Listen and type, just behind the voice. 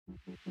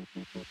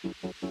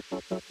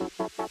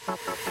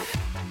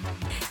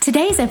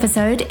Today's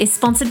episode is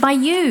sponsored by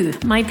you,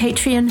 my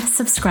Patreon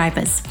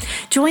subscribers.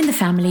 Join the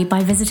family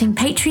by visiting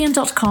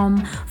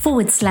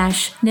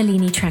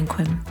patreon.com/Nalini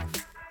Tranquim.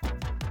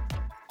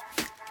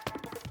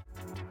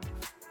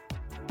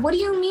 What do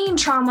you mean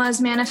trauma is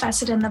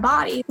manifested in the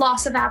body?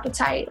 Loss of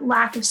appetite,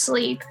 lack of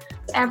sleep.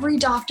 Every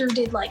doctor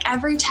did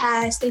every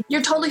test.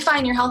 You're totally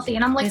fine, you're healthy.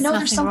 And I'm like, no,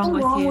 there's something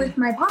wrong with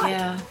my body.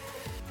 Yeah.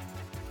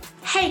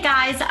 Hey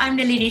guys, I'm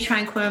Nalini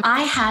Tranquim.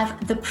 I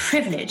have the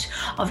privilege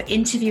of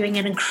interviewing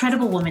an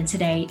incredible woman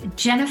today,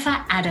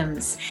 Jennifer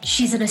Adams.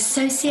 She's an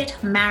associate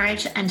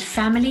marriage and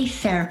family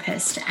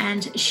therapist,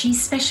 and she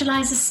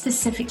specializes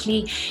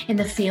specifically in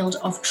the field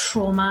of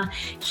trauma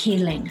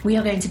healing. We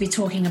are going to be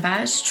talking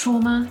about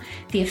trauma,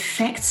 the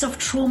effects of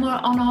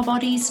trauma on our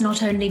bodies,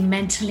 not only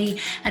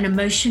mentally and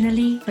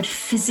emotionally, but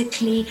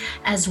physically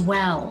as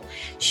well.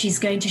 She's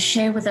going to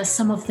share with us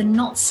some of the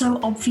not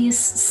so obvious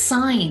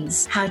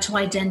signs, how to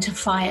identify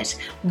it,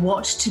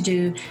 what to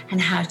do,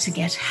 and how to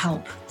get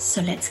help.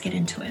 So let's get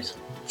into it.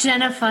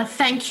 Jennifer,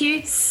 thank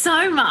you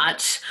so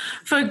much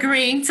for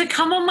agreeing to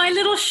come on my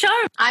little show.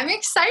 I'm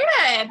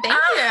excited. Thank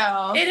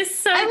you. It is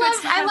so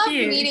good to have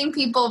you. I love meeting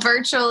people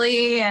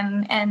virtually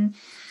and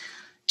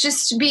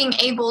just being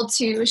able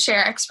to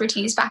share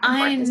expertise back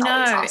and forth. I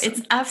know, awesome.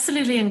 It's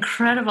absolutely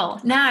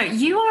incredible. Now,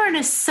 you are an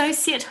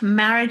associate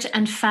marriage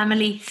and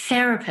family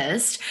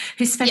therapist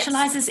who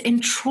specializes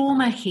in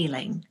trauma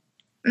healing.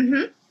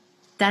 Mm-hmm.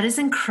 That is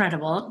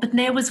incredible. But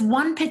there was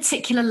one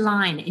particular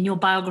line in your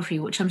biography,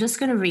 which I'm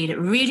just going to read. It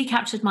really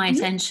captured my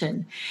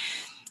attention.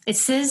 It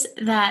says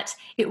that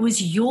it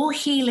was your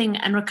healing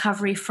and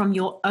recovery from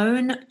your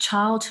own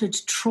childhood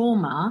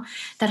trauma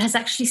that has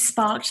actually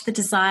sparked the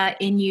desire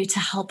in you to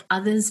help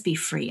others be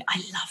free. I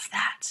love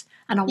that.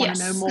 And I want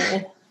to know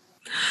more.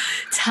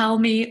 Tell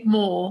me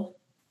more.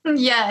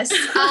 Yes.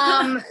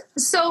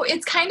 So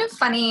it's kind of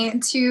funny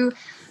to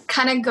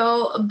kind of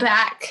go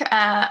back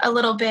a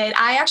little bit.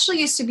 I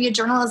actually used to be a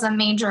journalism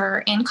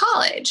major in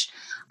college.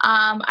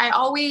 I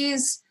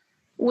always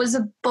was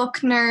a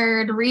book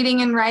nerd,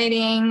 reading and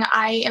writing.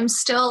 I am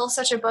still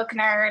such a book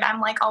nerd.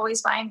 I'm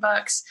always buying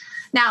books.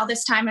 Now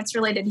this time it's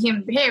related to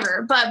human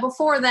behavior. But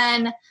before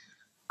then,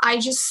 I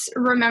just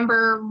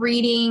remember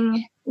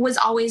reading was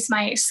always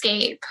my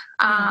escape.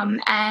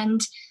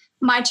 And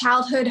my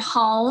childhood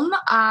home,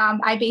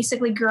 I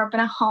basically grew up in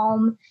a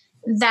home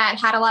that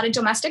had a lot of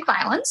domestic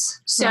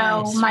violence.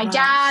 So my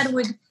dad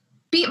would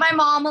beat my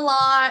mom a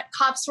lot.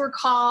 Cops were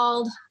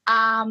called.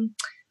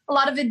 A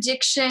lot of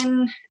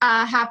addiction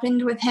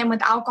happened with him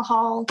with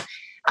alcohol.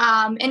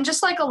 And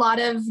just a lot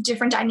of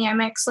different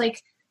dynamics.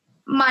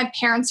 My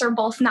parents are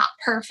both not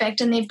perfect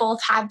and they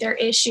both had their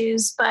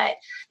issues, but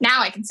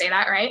now I can say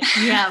that, right?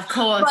 Yeah, of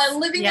course. But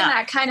living in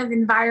that kind of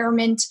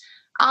environment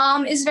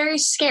is very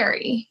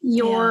scary.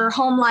 Your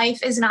home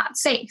life is not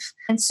safe.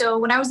 And so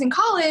when I was in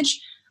college,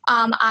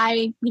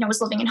 I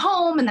was living at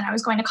home and then I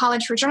was going to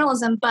college for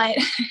journalism. But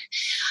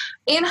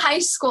in high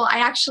school, I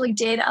actually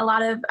did a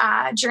lot of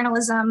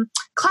journalism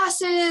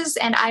classes.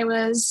 And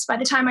by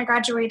the time I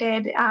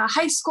graduated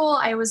high school,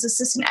 I was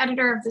assistant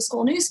editor of the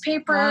school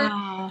newspaper.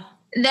 Wow.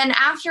 Then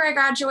after I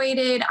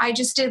graduated, I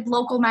just did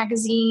local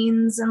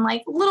magazines and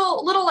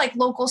little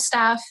local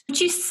stuff.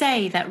 Would you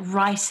say that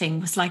writing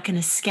was like an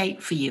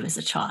escape for you as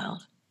a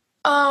child?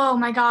 Oh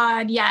my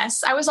God,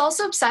 yes. I was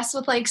also obsessed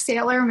with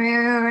Sailor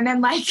Moon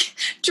and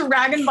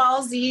Dragon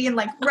Ball Z and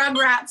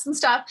Rugrats and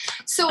stuff.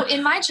 So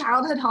in my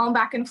childhood home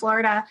back in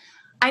Florida,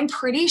 I'm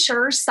pretty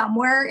sure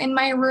somewhere in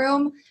my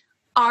room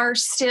are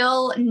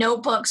still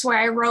notebooks where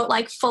I wrote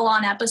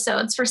full-on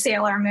episodes for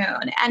Sailor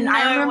Moon. And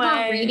I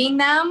remember reading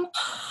them.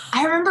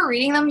 I remember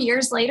reading them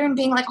years later and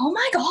being oh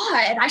my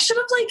God, I should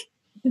have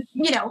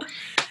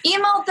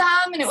emailed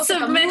them, and it was a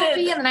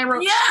movie, and then I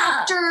wrote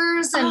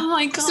chapters. And oh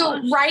my God. So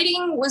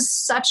writing was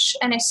such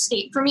an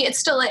escape for me. It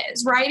still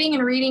is. Writing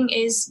and reading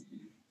is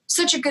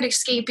such a good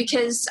escape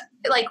because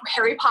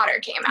Harry Potter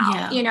came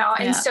out,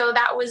 and so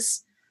that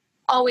was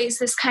always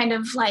this kind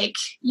of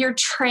you're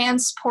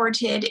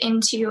transported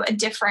into a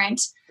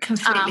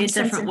completely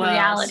different world.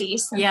 Reality.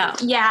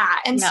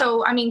 And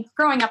so,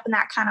 growing up in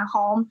that kind of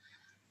home,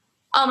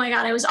 oh my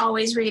God, I was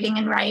always reading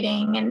and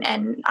writing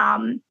and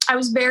I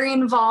was very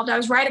involved. I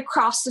was right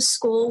across the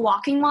school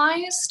walking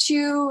wise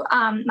to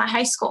my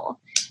high school.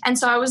 And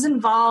so I was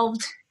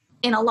involved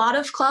in a lot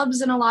of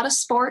clubs and a lot of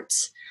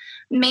sports,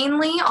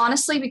 mainly,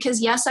 honestly,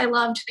 because yes, I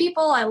loved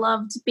people. I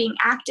loved being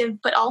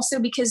active, but also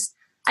because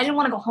I didn't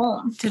want to go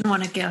home. Didn't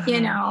want to go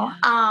home.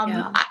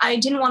 I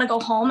didn't want to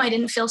go home. I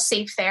didn't feel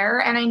safe there.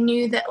 And I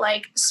knew that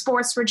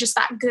sports were just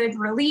that good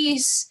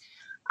release.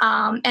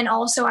 And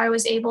also I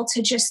was able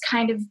to just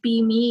kind of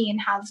be me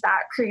and have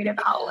that creative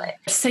outlet.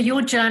 So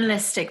your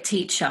journalistic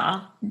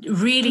teacher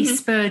really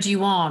spurred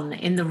you on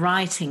in the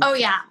writing. Oh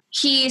yeah.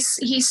 He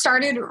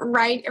started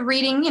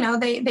reading,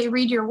 they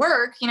read your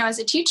work, as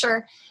a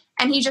teacher.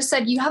 And he just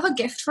said, you have a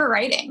gift for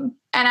writing.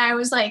 And I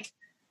was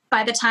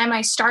by the time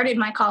I started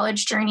my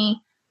college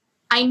journey,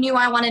 I knew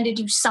I wanted to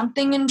do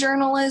something in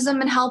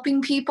journalism and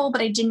helping people, but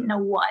I didn't know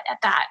what at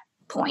that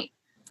point.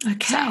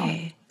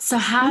 Okay. So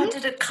how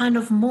did it kind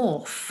of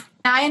morph?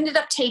 I ended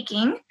up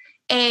taking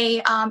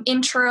a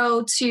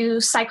intro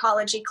to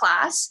psychology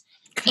class.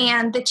 Okay.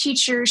 And the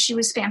teacher, she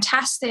was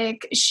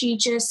fantastic. She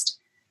just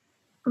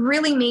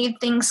really made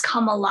things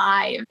come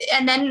alive.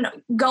 And then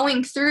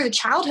going through the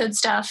childhood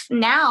stuff,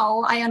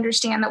 now I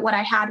understand that what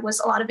I had was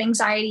a lot of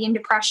anxiety and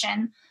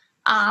depression.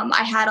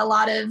 I had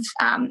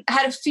I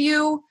had a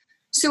few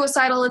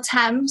suicidal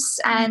attempts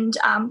and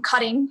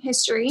cutting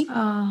history.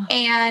 Oh.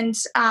 And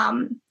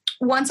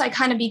once I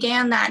kind of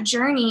began that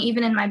journey,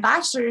 even in my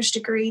bachelor's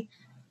degree,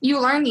 you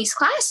learn these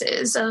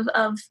classes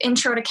of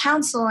intro to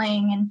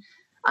counseling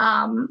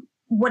and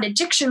what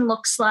addiction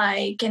looks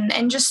like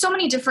and just so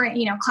many different,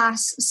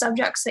 class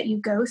subjects that you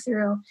go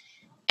through.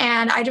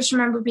 And I just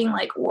remember being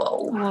like,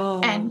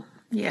 whoa. And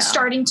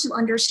starting to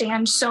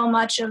understand so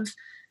much of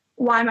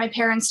why my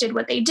parents did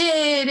what they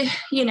did,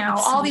 Absolutely.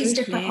 All these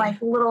different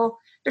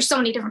there's so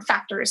many different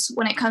factors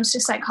when it comes to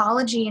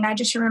psychology. And I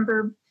just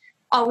remember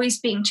always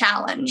being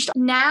challenged.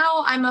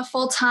 Now I'm a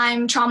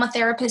full-time trauma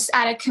therapist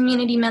at a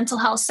community mental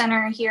health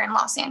center here in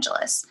Los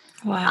Angeles.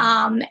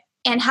 Wow.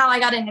 And how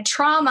I got into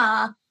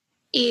trauma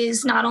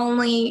is not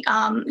only,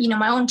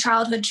 my own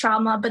childhood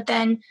trauma, but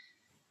then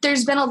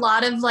there's been a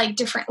lot of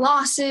different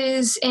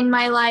losses in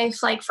my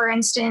life. Like, for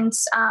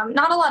instance,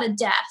 not a lot of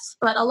death,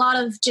 but a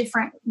lot of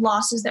different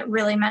losses that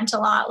really meant a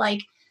lot.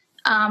 Like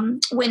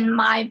when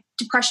my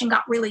depression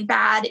got really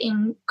bad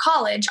in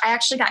college, I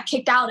actually got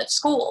kicked out of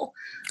school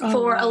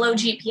for a low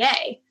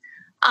GPA.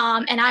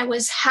 And I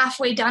was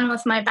halfway done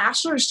with my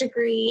bachelor's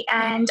degree.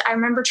 And I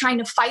remember trying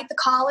to fight the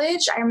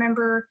college. I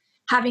remember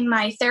having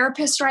my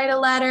therapist write a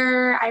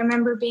letter. I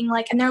remember being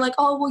and they're like,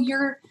 oh, well,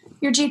 your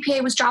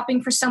GPA was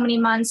dropping for so many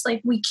months.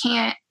 We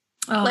can't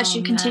let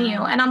you continue.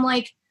 Man. And I'm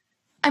like,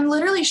 I'm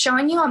literally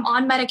showing you I'm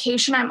on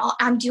medication.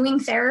 I'm doing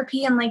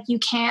therapy and you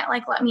can't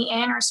let me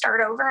in or start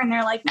over. And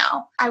they're like,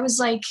 no. I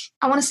was I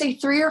want to say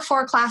 3 or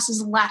 4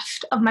 classes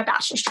left of my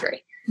bachelor's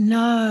degree.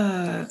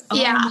 No. Oh,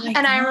 yeah. And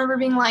God. I remember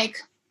being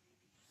like,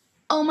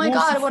 oh my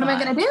God, what am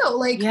I going to do?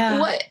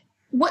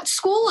 What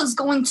school is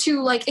going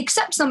to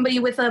accept somebody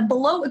with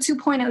below a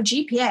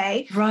 2.0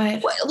 GPA?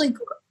 Right.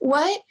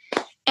 What?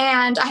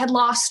 And I had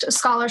lost a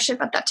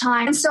scholarship at that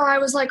time. And so I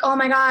was like, oh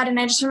my God. And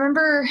I just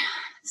remember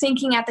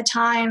thinking at the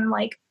time,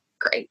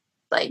 great,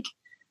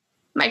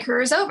 my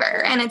career is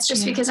over. And it's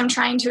just because I'm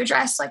trying to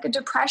address a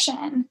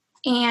depression.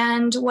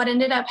 And what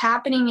ended up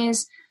happening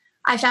is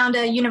I found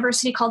a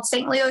university called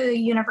St. Leo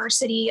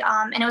University.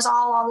 And it was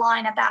all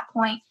online at that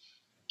point.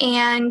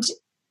 And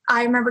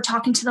I remember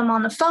talking to them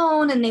on the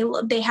phone and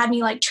they had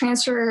me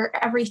transfer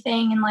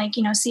everything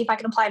and see if I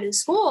could apply to the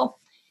school.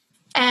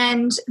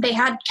 And they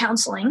had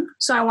counseling.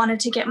 So I wanted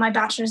to get my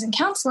bachelor's in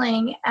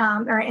counseling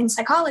or in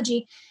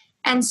psychology.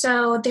 And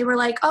so they were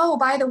like, oh,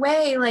 by the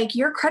way,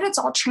 your credits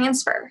all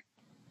transfer.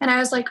 And I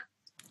was like,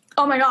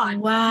 oh my God.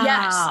 Wow.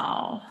 Yes.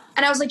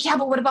 And I was like, yeah,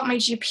 but what about my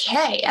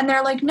GPA? And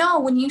they're like, no,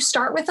 when you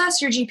start with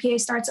us, your GPA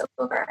starts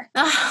over.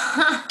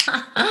 That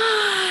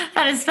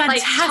is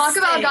fantastic. Talk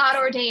about God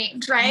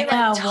ordained, right?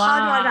 Yeah, talk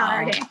about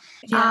God ordained.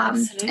 Yeah,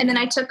 and then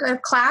I took a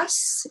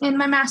class in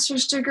my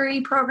master's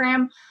degree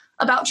program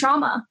about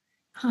trauma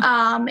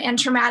and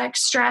traumatic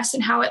stress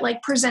and how it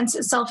presents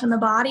itself in the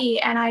body.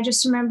 And I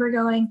just remember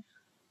going,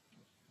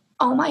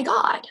 oh my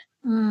God.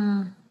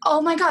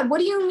 Oh my God. What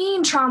do you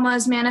mean trauma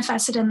is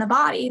manifested in the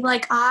body?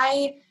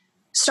 I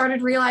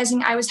started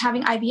realizing I was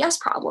having IBS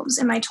problems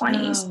in my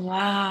 20s,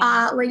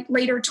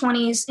 later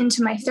 20s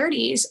into my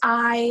 30s.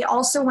 I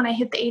also, when I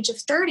hit the age of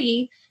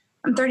 30,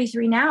 I'm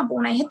 33 now, but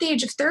when I hit the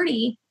age of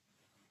 30,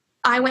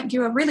 I went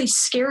through a really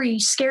scary,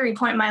 scary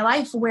point in my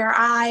life where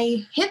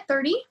I hit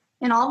 30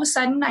 and all of a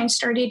sudden I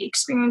started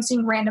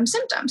experiencing random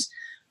symptoms.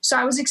 So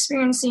I was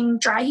experiencing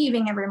dry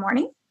heaving every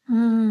morning.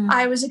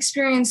 I was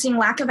experiencing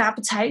lack of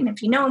appetite. And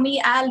if you know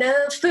me, I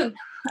love food.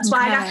 That's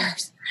why I got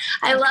hers.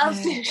 I love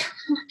food,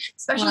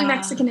 especially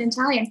Mexican and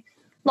Italian.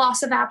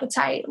 Loss of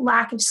appetite,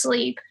 lack of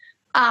sleep.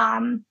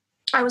 I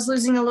was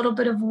losing a little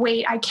bit of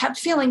weight. I kept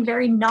feeling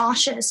very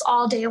nauseous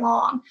all day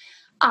long.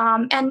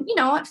 And,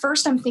 at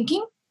first I'm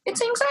thinking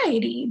it's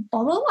anxiety,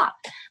 blah, blah, blah.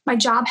 My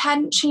job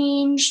hadn't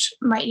changed.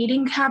 My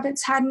eating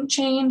habits hadn't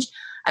changed.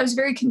 I was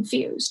very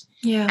confused.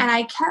 Yeah. And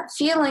I kept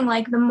feeling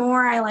the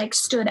more I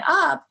stood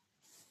up,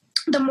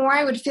 the more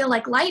I would feel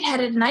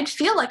lightheaded and I'd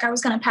feel like I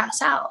was going to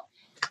pass out.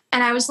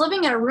 And I was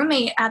living at a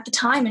roommate at the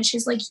time and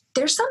she's like,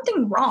 there's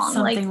something wrong.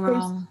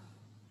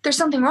 There's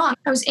something wrong.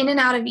 I was in and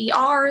out of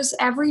ERs.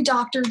 Every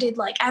doctor did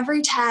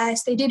every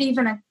test. They did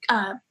even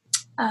a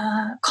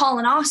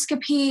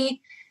colonoscopy,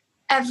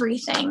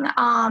 everything.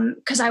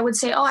 Cause I would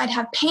say, oh, I'd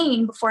have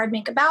pain before I'd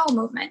make a bowel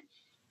movement.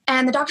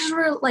 And the doctors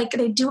were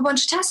they do a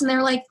bunch of tests and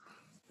they're like,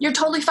 you're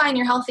totally fine.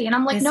 You're healthy. And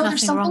I'm like, no,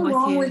 there's something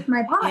wrong with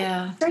my body.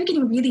 Yeah. I started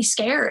getting really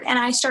scared and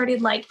I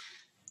started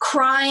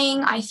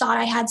crying. I thought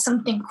I had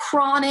something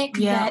chronic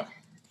that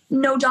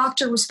no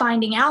doctor was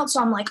finding out.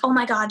 So I'm like, oh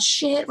my God,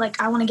 shit.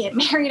 I want to get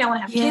married. I want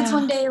to have kids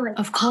one day.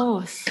 Of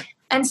course.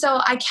 And so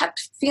I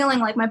kept feeling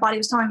my body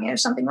was telling me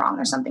there's something wrong.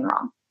 There's something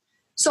wrong.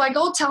 So I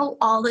go tell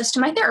all this to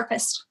my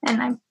therapist,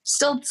 and I'm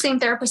still the same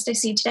therapist I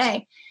see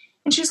today.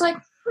 And she's like,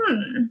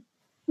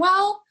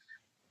 well,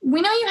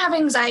 we know you have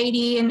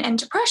anxiety and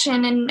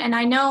depression. And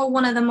I know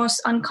one of the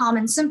most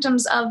uncommon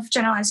symptoms of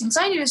generalized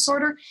anxiety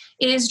disorder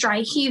is dry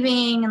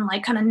heaving and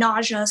like kind of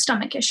nausea,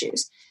 stomach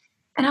issues.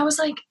 And I was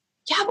like,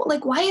 yeah, but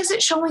like, why is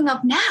it showing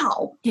up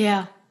now?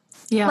 Yeah.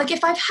 Yeah. Like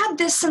if I've had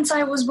this since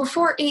I was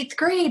before 8th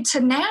grade to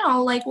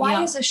now, like,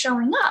 why is this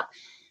showing up?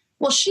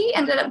 Well, she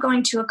ended up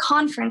going to a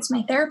conference,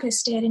 my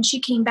therapist did, and she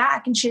came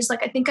back and she's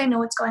like, I think I know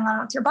what's going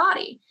on with your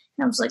body.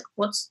 And I was like,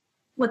 what's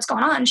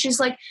going on? And she's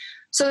like,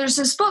 so there's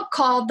this book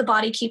called The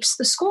Body Keeps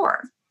the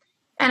Score.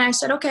 And I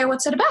said, okay,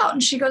 what's it about?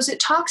 And she goes, it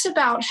talks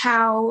about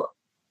how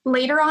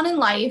later on in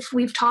life,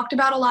 we've talked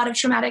about a lot of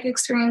traumatic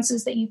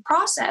experiences that you've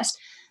processed,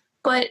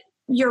 but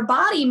your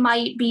body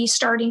might be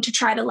starting to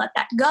try to let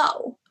that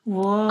go.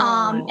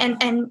 Whoa.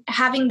 And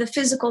having the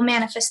physical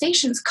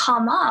manifestations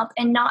come up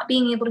and not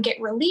being able to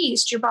get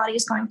released, your body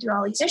is going through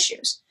all these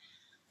issues.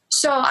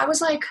 So I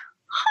was like,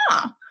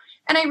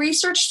 and I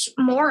researched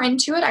more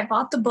into it. I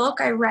bought the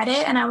book, I read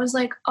it, and I was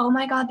like, oh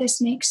my God,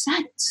 this makes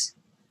sense.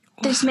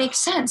 This makes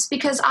sense,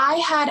 because I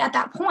had at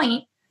that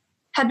point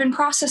had been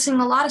processing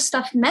a lot of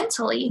stuff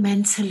mentally,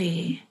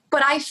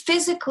 but I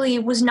physically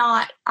was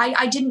not,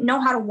 I didn't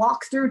know how to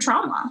walk through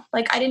trauma.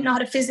 Like I didn't know how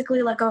to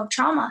physically let go of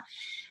trauma.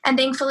 And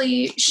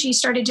thankfully, she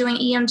started doing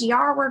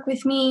EMDR work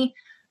with me,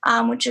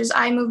 which is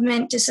eye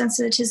movement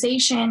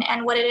desensitization.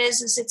 And what it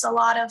is it's a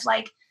lot of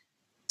like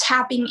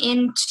tapping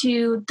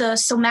into the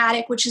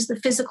somatic, which is the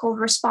physical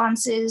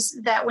responses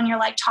that when you're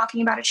like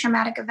talking about a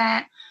traumatic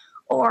event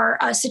or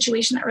a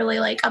situation that really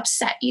like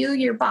upset you,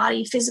 your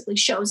body physically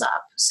shows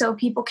up. So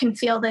people can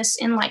feel this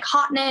in like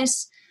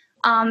hotness.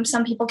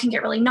 Some people can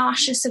get really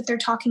nauseous if they're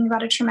talking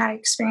about a traumatic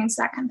experience,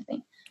 that kind of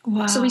thing.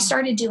 Wow. So we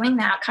started doing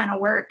that kind of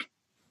work.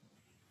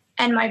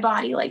 And my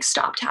body like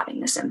stopped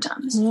having the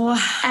symptoms. Wow.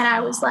 And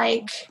I was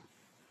like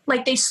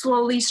they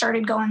slowly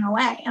started going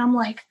away. And I'm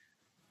like,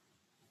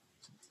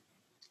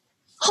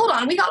 hold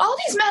on, we got all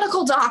these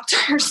medical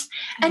doctors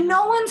and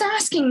no one's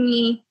asking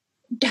me,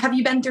 have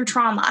you been through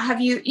trauma? Have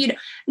you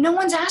no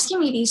one's asking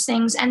me these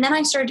things. And then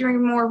I started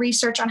doing more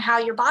research on how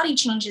your body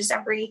changes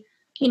every,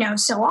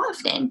 so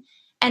often.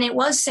 And it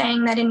was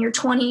saying that in your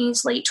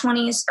 20s, late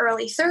 20s,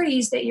 early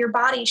 30s, that your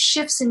body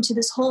shifts into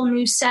this whole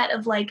new set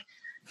of like,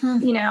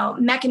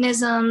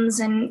 mechanisms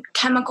and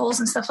chemicals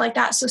and stuff like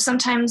that. So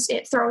sometimes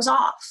it throws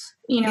off,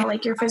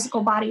 like your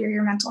physical body or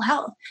your mental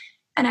health.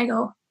 And I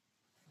go,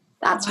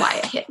 that's why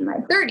I hit in my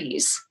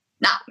 30s,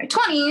 not my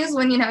 20s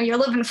when, you're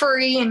living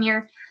free and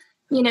you're,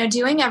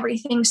 doing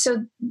everything.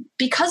 So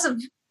because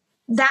of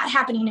that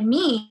happening to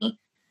me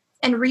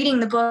and reading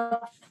the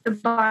book, The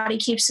Body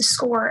Keeps the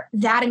Score,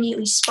 that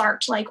immediately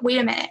sparked like, wait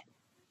a minute.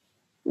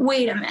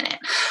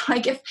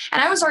 And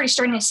I was already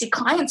starting to see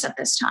clients at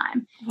this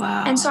time.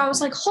 Wow. And so I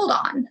was like, hold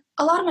on.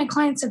 A lot of my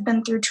clients have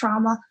been through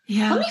trauma.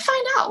 Yeah. Let me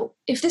find out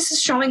if this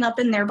is showing up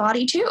in their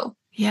body too.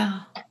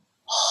 Yeah.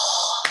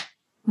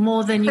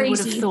 More than Crazy. You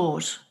would have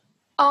thought.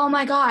 Oh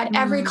my God.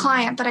 Every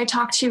client that I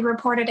talked to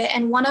reported it.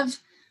 And one of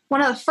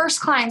the first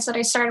clients that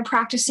I started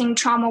practicing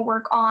trauma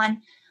work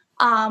on,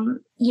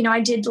 I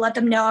did let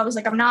them know. I was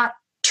like, I'm not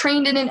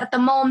trained in it at the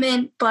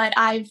moment, but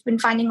I've been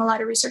finding a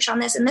lot of research on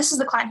this. And this is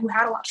the client who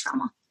had a lot of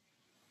trauma.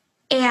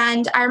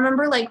 And I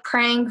remember like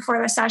praying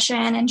before the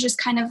session and just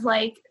kind of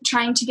like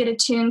trying to get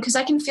attuned, because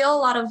I can feel a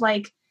lot of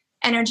like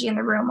energy in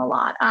the room a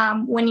lot.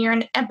 When you're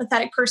an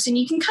empathetic person,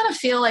 you can kind of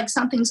feel like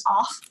something's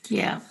off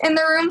in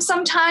the room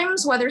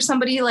sometimes, whether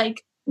somebody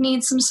like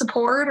needs some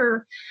support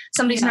or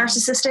somebody's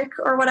narcissistic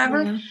or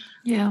whatever.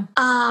 Yeah.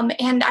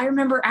 And I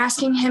remember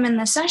asking him in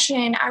the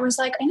session, I was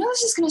like, I know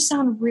this is going to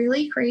sound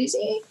really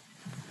crazy,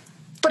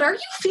 but are you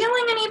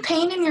feeling any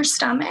pain in your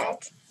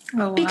stomach?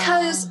 Oh, wow.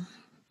 Because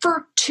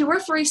for 2 or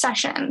 3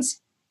 sessions,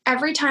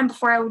 every time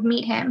before I would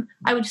meet him,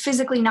 I would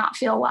physically not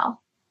feel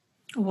well.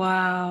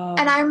 Wow.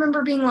 And I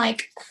remember being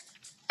like,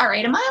 all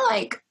right, am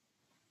I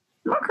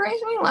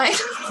crazy? Like,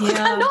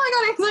 I know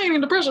I got anxiety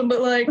and depression,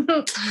 but like,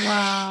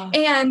 wow.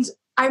 And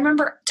I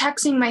remember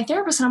texting my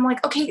therapist and I'm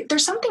like, okay,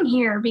 there's something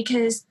here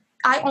because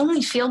I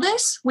only feel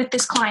this with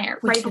this client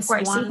right before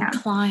I see him.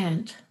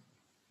 Client.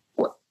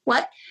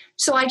 What?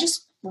 So I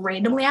just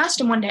randomly asked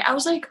him one day, I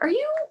was like, are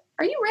you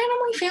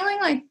randomly feeling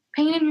like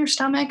pain in your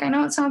stomach? I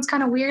know it sounds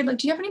kind of weird. Like,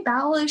 do you have any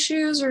bowel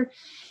issues and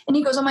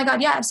he goes, oh my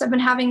God, yes, I've been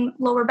having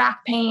lower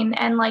back pain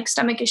and like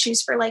stomach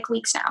issues for like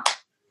weeks now.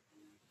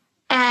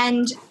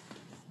 And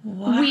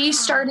we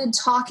started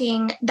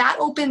talking. That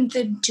opened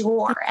the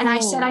door. And I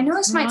said, I know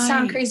this might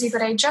sound crazy,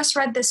 but I just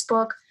read this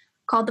book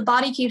called The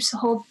Body Keeps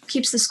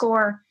the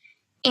Score.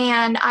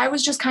 And I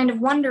was just kind of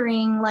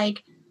wondering,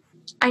 like,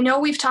 I know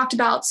we've talked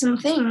about some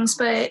things,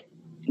 but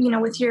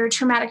with your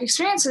traumatic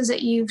experiences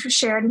that you've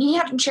shared, and he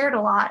hadn't shared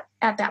a lot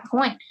at that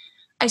point.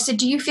 I said,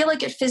 do you feel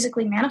like it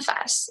physically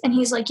manifests? And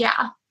he's like,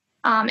 yeah.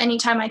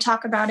 Anytime I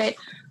talk about it,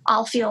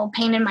 I'll feel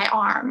pain in my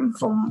arm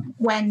from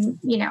when,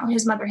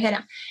 his mother hit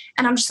him.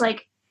 And I'm just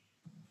like,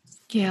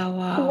 yeah,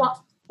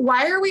 wow.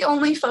 Why are we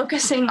only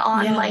focusing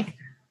on like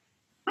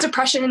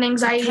depression and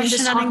anxiety and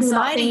just talking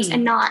about things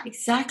and not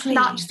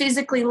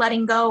physically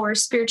letting go or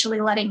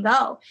spiritually letting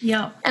go.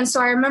 Yeah. And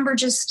so I remember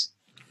just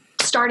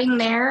starting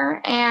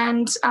there,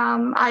 and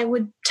I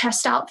would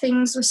test out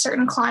things with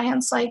certain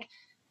clients, like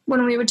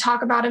when we would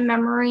talk about a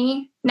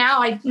memory. Now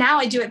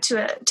I do it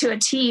to a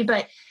T,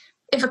 but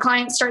if a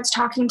client starts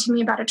talking to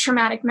me about a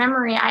traumatic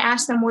memory, I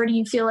ask them, where do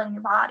you feel in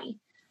your body?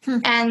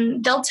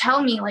 And they'll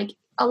tell me, like,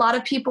 a lot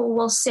of people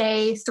will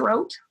say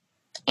throat.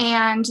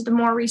 And the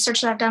more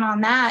research that I've done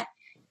on that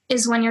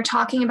is when you're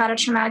talking about a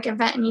traumatic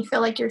event and you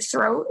feel like your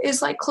throat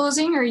is like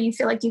closing, or you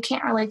feel like you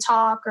can't really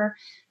talk, or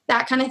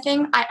that kind of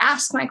thing. I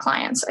ask my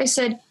clients, I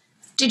said,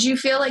 did you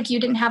feel like you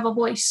didn't have a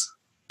voice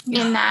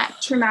in that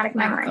traumatic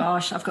memory? Oh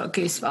gosh, I've got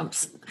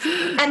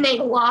goosebumps. And they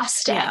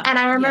lost it. Yeah. And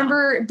I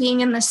remember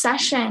being in the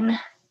session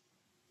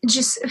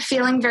just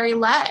feeling very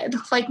led,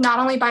 like not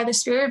only by the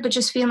spirit, but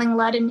just feeling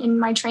led in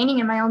my training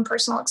and my own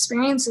personal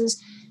experiences,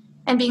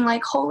 and being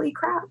like, holy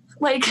crap,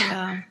 like,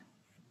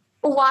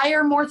 why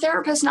are more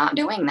therapists not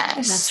doing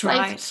this? That's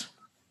right.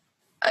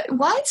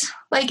 What?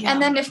 Like,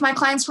 and then if my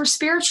clients were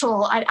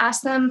spiritual, I'd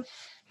ask them,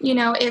 you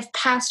know, if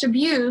past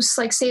abuse,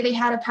 like say they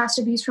had a past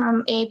abuse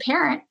from a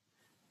parent,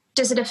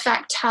 does it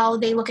affect how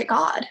they look at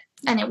God?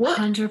 And it would.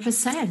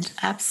 100%.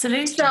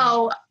 Absolutely.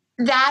 So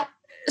that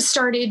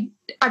started,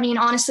 I mean,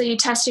 honestly,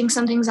 testing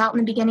some things out in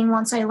the beginning.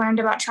 Once I learned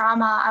about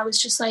trauma, I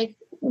was just like,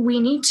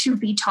 we need to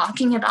be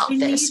talking about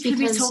this. We need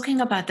to be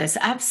talking about this.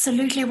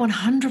 Absolutely,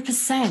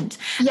 100%.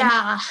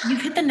 Yeah. And you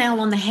hit the nail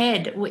on the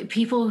head.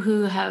 People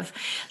who have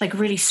like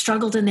really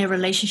struggled in their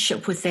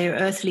relationship with their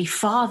earthly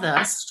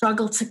father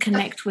struggle to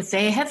connect with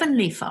their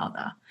heavenly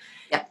father.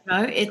 Yep. You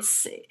know,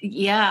 it's,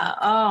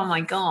 oh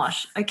my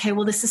gosh. Okay,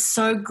 well, this is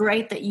so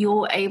great that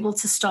you're able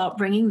to start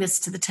bringing this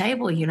to the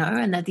table, you know,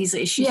 and that these are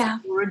issues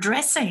that you're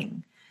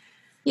addressing.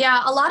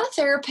 Yeah, a lot of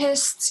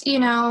therapists, you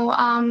know,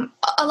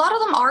 a lot of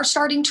them are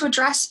starting to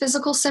address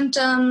physical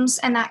symptoms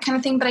and that kind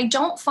of thing, but I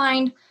don't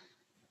find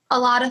a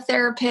lot of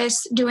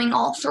therapists doing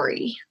all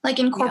three, like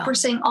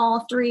incorporating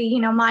all three,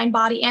 you know, mind,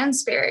 body, and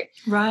spirit.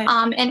 Right.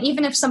 And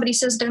even if somebody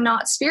says they're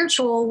not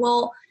spiritual,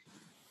 well,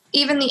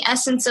 even the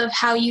essence of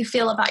how you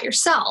feel about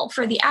yourself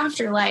or the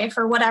afterlife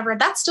or whatever,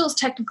 that still is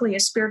technically a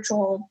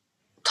spiritual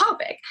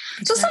topic.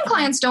 Exactly. So some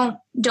clients don't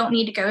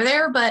need to go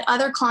there, but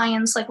other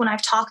clients, like when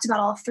I've talked about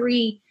all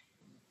three,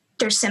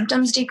 their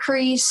symptoms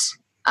decrease.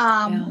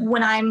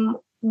 When I'm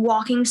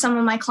walking some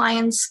of my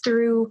clients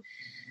through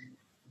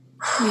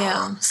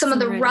some of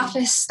the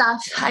roughest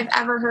stuff I've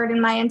ever heard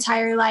in my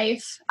entire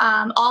life,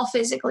 I'll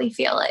physically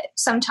feel it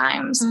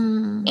sometimes.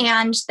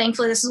 And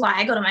thankfully, this is why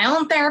I go to my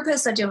own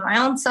therapist. I do my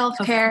own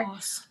self-care.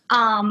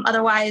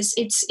 Otherwise,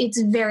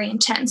 it's very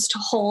intense to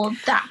hold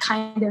that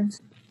kind of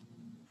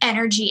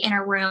energy in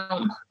a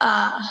room.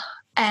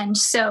 And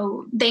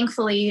so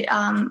thankfully,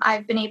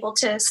 I've been able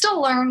to still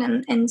learn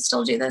and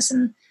still do this.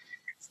 And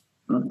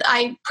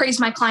I praise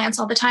my clients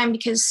all the time,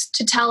 because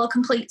to tell a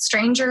complete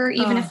stranger,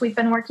 even if we've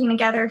been working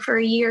together for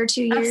a year,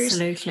 2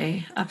 years.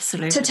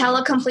 Absolutely. To tell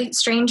a complete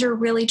stranger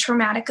really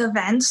traumatic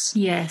events.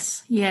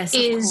 Yes,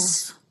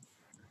 is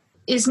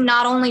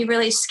not only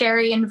really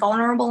scary and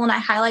vulnerable, and I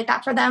highlight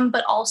that for them,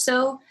 but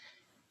also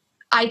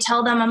I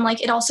tell them, I'm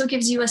like, it also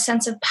gives you a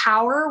sense of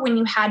power when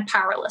you had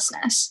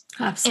powerlessness.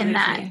 Absolutely. In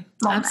that moment.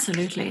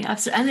 Absolutely.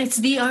 And it's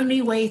the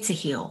only way to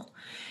heal,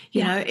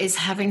 you know, is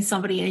having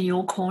somebody in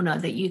your corner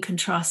that you can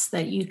trust,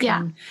 that you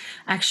can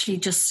actually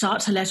just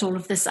start to let all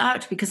of this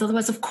out, because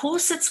otherwise, of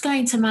course, it's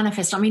going to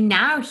manifest. I mean,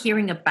 now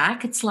hearing it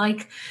back, it's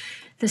like,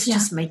 this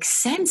just makes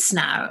sense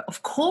now.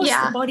 Of course,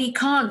 the body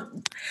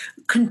can't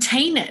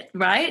contain it,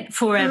 right?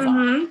 Forever.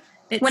 Mm-hmm.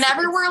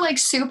 Whenever we're like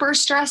super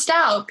stressed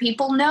out,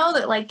 people know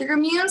that like their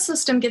immune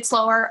system gets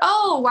lower.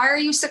 Oh, why are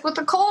you sick with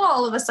a cold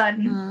all of a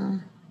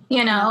sudden?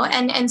 You know,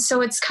 and so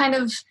it's kind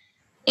of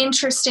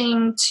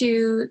interesting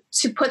to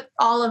put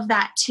all of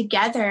that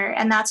together.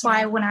 And that's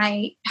why when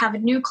I have a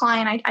new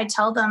client, I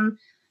tell them,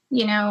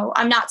 you know,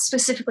 I'm not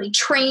specifically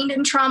trained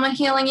in trauma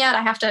healing yet.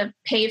 I have to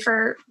pay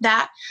for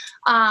that.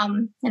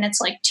 And it's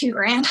like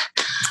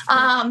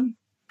 $2,000.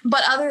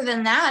 But other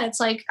than that, it's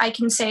like, I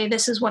can say,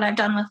 this is what I've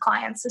done with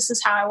clients. This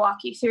is how I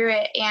walk you through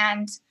it.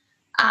 And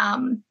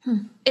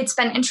it's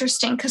been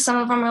interesting, because some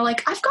of them are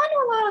like, I've gone to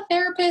a lot of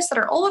therapists that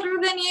are older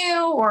than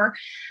you or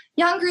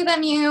younger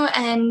than you,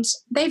 and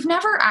they've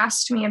never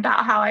asked me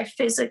about how I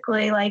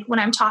physically, like when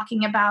I'm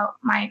talking about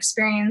my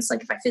experience,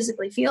 like if I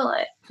physically feel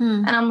it.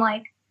 And I'm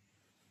like,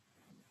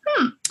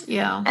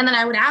 yeah. And then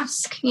I would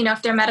ask, you know,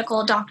 if their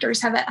medical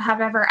doctors have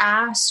ever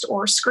asked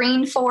or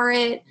screened for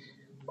it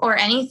or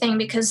anything,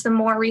 because the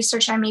more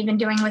research I'm even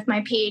doing with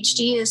my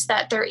PhD is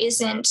that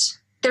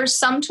there's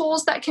some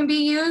tools that can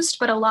be used,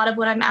 but a lot of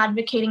what I'm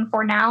advocating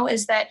for now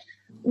is that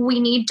we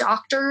need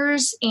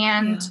doctors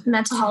and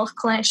mental health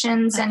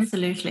clinicians and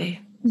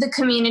the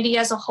community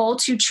as a whole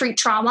to treat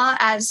trauma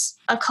as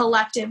a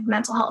collective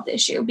mental health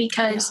issue,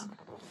 because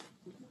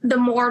the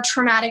more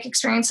traumatic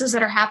experiences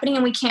that are happening,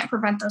 and we can't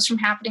prevent those from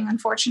happening,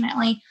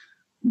 unfortunately,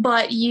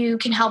 but you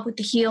can help with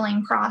the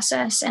healing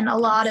process. And a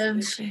lot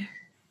of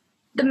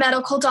the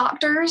medical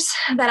doctors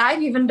that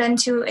I've even been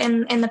to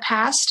in the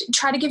past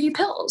try to give you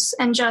pills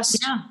and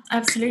just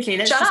absolutely.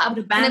 Let's shut just up.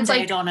 put a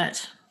Band-Aid on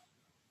it.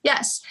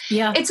 Yes.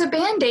 Yeah. It's a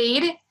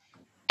Band-Aid.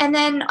 And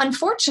then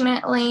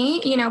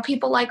unfortunately,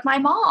 people like my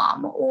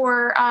mom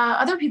or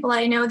other people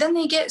I know, then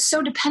they get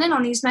so dependent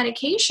on these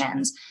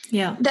medications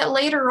that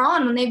later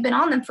on, when they've been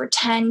on them for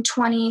 10,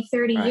 20,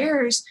 30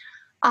 years,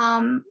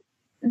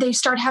 they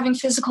start having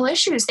physical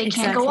issues. They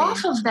can't go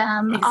off of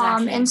them.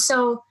 And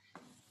so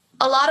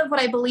a lot of what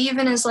I believe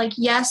in is like,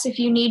 yes, if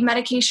you need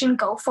medication,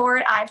 go for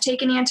it. I've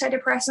taken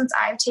antidepressants.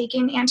 I've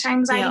taken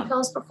anti-anxiety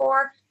pills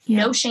before.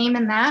 No shame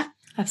in that.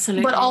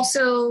 Absolutely. But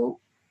also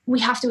we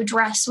have to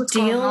address what's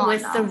going on. Deal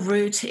with the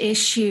root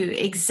issue.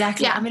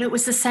 Exactly. Yeah. I mean, it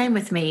was the same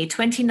with me.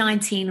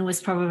 2019 was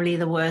probably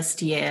the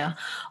worst year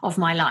of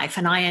my life.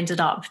 And I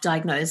ended up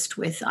diagnosed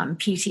with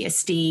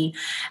PTSD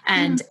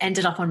and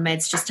ended up on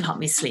meds just to help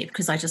me sleep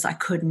because I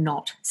could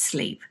not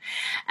sleep.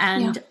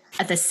 And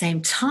at the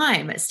same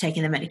time as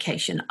taking the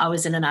medication, I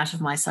was in and out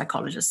of my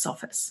psychologist's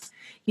office.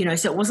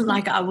 So it wasn't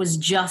like I was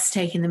just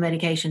taking the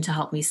medication to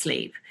help me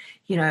sleep,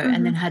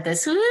 and then had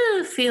this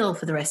feel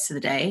for the rest of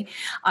the day.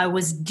 I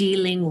was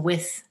dealing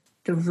with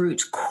the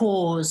root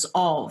cause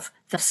of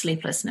the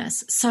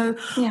sleeplessness. So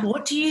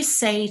what do you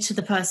say to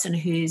the person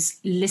who's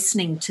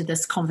listening to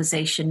this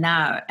conversation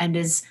now and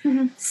is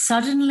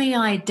suddenly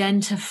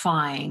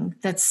identifying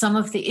that some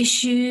of the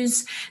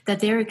issues that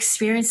they're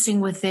experiencing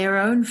with their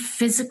own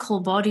physical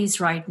bodies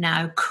right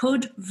now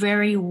could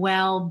very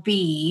well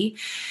be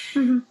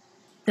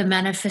the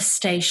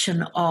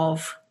manifestation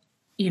of,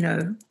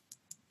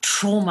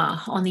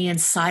 trauma on the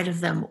inside of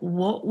them?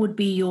 What would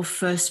be your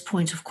first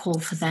point of call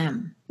for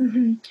them?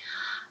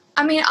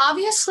 I mean,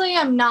 obviously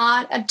I'm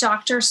not a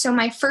doctor. So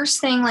my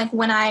first thing, like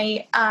when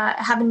I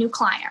have a new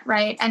client,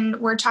 right, and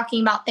we're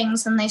talking about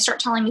things and they start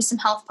telling me some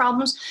health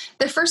problems,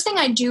 the first thing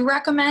I do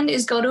recommend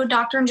is go to a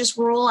doctor and just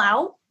rule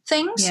out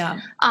things.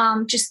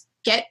 Just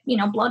get,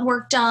 blood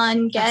work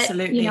done, get,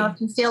 Absolutely. If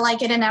you feel like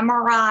get an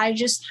MRI,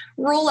 just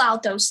rule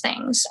out those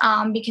things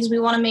because we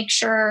want to make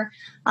sure,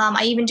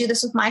 I even do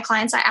this with my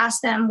clients. I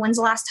ask them, when's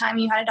the last time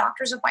you had a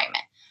doctor's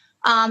appointment?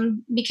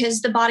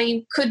 Because the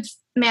body could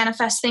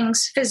manifest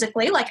things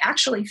physically, like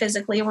actually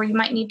physically, where you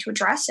might need to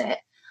address it.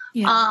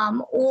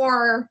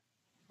 Or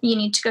you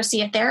need to go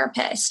see a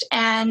therapist.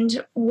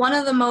 And one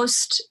of the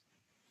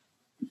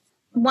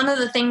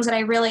things that I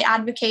really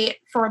advocate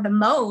for the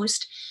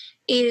most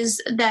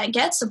is that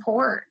get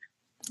support.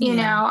 There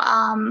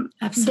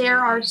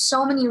are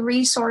so many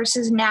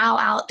resources now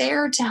out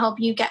there to help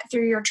you get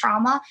through your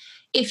trauma.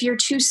 If you're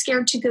too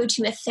scared to go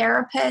to a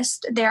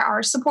therapist, there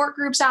are support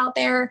groups out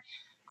there.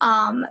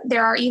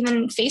 There are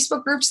even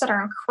Facebook groups that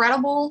are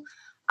incredible.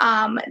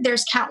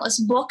 There's countless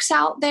books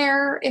out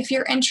there if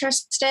you're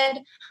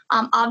interested.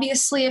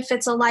 Obviously, if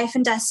it's a life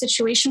and death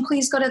situation,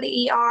 please go to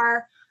the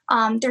ER.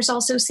 There's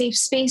also safe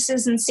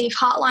spaces and safe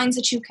hotlines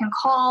that you can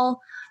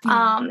call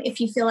if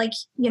you feel like,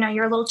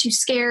 you're a little too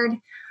scared.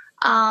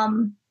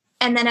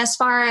 And then as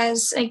far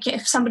as like,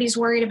 if somebody's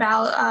worried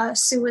about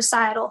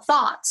suicidal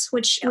thoughts,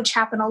 which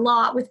happen a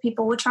lot with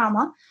people with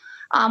trauma,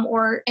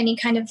 or any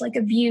kind of like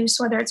abuse,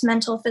 whether it's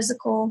mental,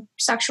 physical,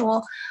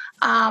 sexual,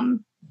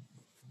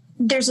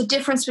 there's a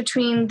difference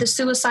between the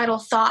suicidal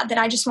thought that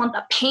I just want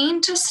the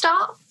pain to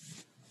stop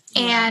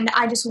and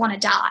I just want to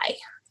die.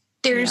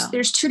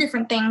 There's two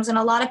different things, and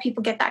a lot of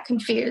people get that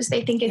confused.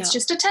 They think it's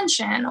just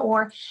attention,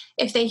 or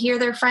if they hear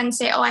their friends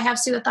say, oh, I have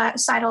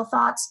suicidal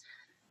thoughts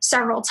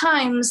several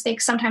times, they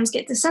sometimes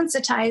get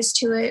desensitized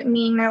to it,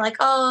 meaning they're like,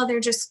 oh, they're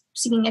just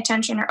seeking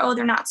attention, or, oh,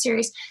 they're not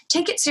serious.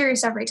 Take it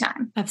serious every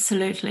time.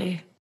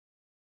 Absolutely.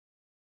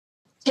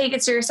 Take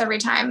it serious every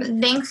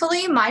time.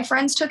 Thankfully, my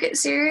friends took it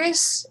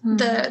serious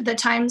the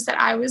times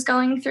that I was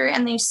going through,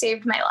 and they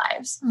saved my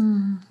lives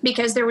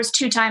because there was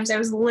 2 times I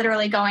was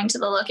literally going to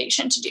the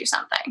location to do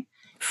something,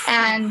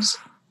 and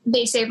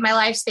they saved my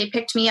life. So they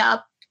picked me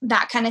up,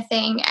 that kind of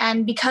thing.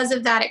 And because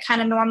of that, it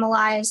kind of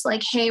normalized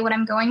like, hey, what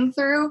I'm going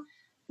through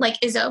like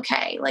is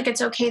okay. Like,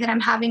 it's okay that I'm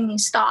having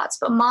these thoughts,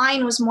 but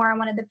mine was more, I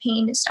wanted the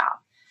pain to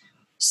stop.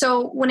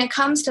 So when it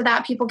comes to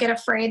that, people get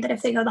afraid that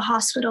if they go to the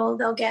hospital,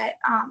 they'll get,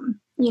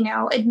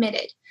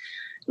 admitted.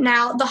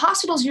 Now, the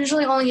hospitals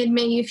usually only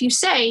admit you if you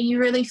say you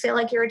really feel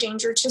like you're a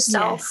danger to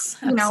self,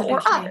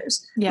 or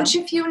others. Which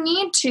if you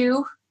need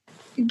to,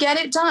 get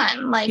it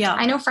done. Like,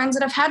 I know friends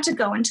that have had to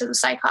go into the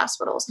psych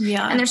hospitals,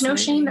 and there's no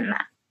shame in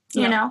that,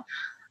 you know?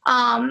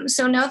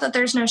 So know that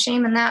there's no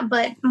shame in that,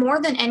 but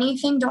more than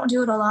anything, don't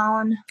do it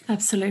alone.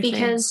 Absolutely.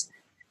 Because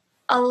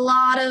a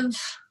lot of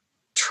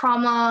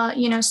trauma,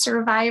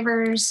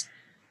 survivors,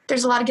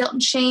 there's a lot of guilt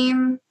and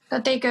shame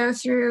that they go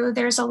through.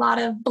 There's a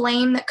lot of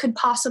blame that could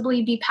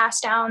possibly be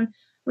passed down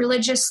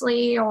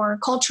religiously or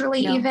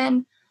culturally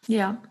even.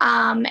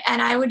 And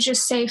I would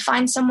just say,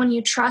 find someone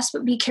you trust,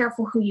 but be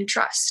careful who you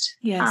trust.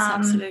 Yes,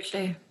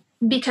 absolutely.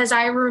 Because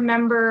I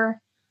remember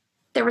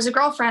there was a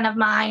girlfriend of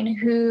mine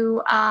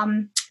who,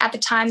 at the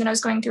time that I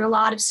was going through a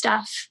lot of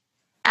stuff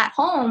at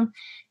home,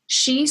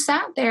 she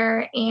sat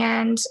there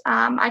and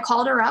I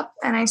called her up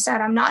and I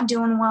said, I'm not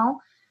doing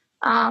well.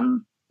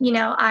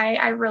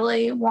 I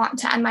really want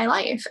to end my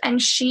life.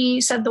 And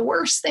she said the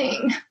worst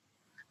thing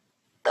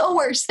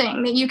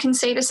that you can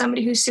say to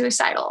somebody who's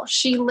suicidal.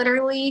 She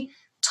literally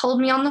told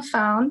me on the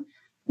phone,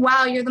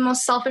 wow, you're the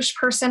most selfish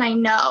person I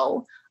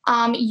know.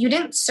 You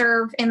didn't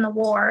serve in the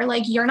war.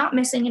 Like, you're not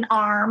missing an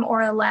arm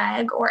or a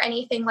leg or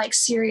anything like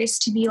serious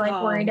to be like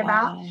worried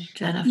about.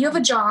 Jennifer. You have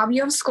a job,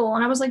 you have school.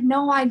 And I was like,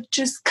 no, I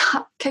just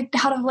got kicked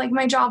out of like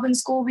my job in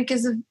school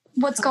because of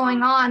what's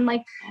going on.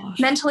 Like,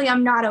 mentally,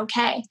 I'm not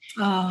okay.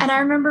 And I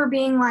remember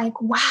being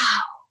like, wow.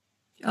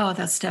 Oh,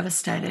 that's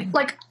devastating.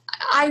 Like,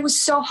 I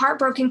was so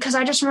heartbroken because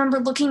I just remember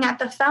looking at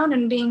the phone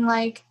and being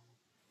like,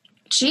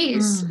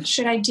 geez,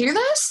 should I do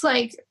this?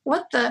 Like,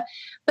 what the?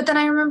 But then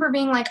I remember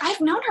being like,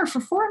 I've known her for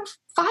 4,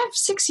 5,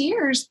 6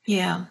 years.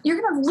 Yeah. You're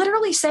going to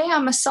literally say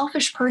I'm a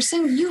selfish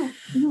person? You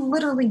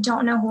literally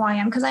don't know who I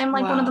am, because I'm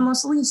like one of the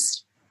most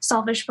least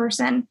selfish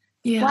person.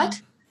 Yeah.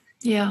 What?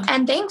 Yeah.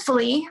 And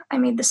thankfully, I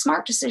made the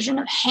smart decision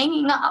of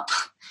hanging up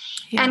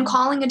and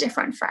calling a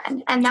different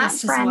friend. And that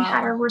friend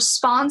had a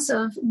response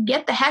of,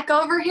 get the heck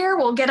over here.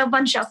 We'll get a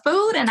bunch of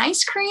food and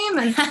ice cream.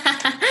 And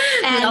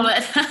love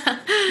it.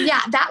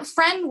 yeah, that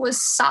friend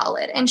was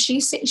solid. And she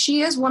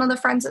is one of the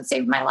friends that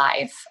saved my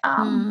life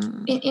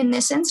in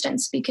this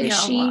instance, because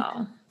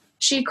I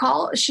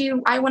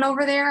went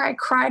over there. I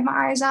cried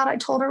my eyes out. I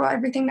told her about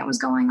everything that was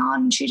going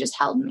on, and she just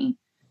held me.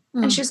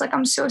 And she's like,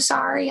 I'm so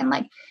sorry. And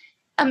like,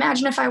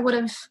 imagine if I would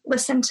have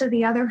listened to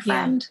the other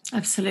friend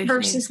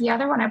versus the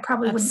other one, I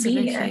probably wouldn't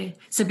be here.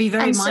 So be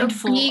very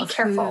mindful be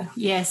careful.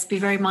 Be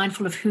very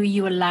mindful of who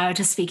you allow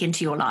to speak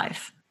into your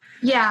life.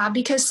 Yeah,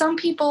 because some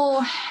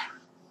people,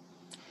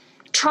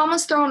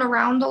 trauma's thrown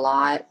around a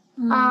lot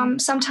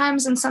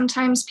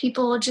sometimes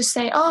people just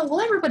say, oh,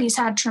 well, everybody's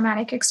had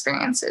traumatic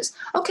experiences.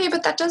 Okay,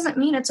 but that doesn't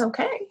mean it's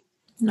okay.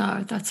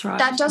 No, that's right.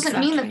 That doesn't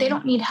mean that they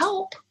don't need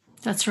help.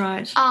 That's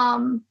right.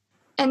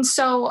 And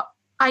so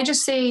I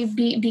just say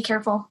be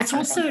careful. It's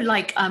also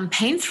like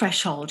pain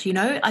threshold,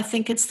 I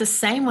think it's the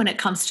same when it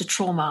comes to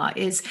trauma,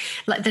 is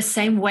like the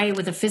same way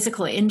with a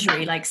physical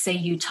injury, like say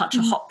you touch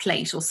a hot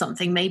plate or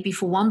something, maybe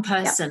for one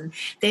person,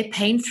 their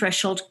pain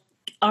threshold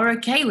are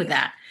okay with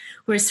that.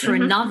 Whereas for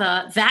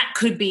another, that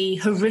could be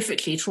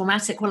horrifically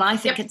traumatic. Well, I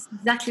think it's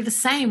exactly the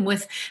same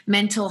with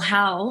mental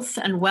health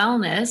and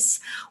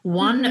wellness.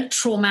 One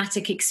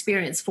traumatic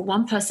experience for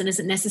one person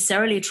isn't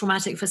necessarily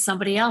traumatic for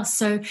somebody else.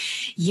 So,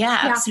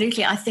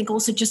 absolutely. I think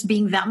also just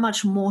being that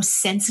much more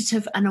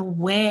sensitive and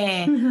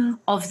aware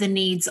of the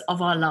needs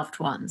of our loved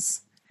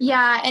ones.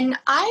 Yeah, and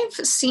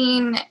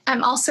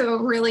I'm also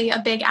really a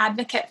big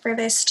advocate for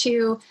this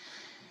too.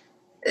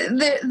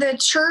 The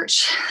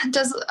church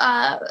does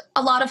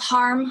a lot of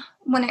harm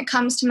when it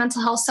comes to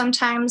mental health.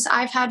 Sometimes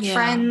I've had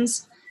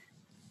friends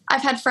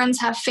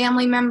have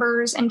family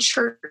members and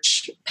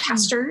church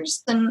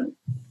pastors and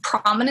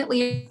prominent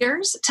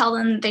leaders tell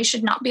them they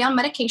should not be on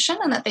medication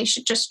and that they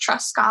should just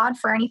trust God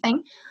for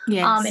anything,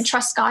 and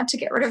trust God to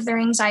get rid of their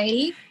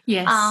anxiety.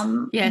 Yes.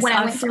 When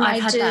I went through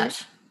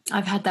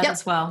I've had that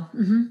as well.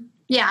 Mm-hmm.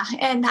 Yeah,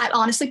 and that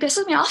honestly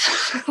pisses me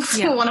off. It's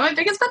one of my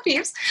biggest pet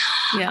peeves.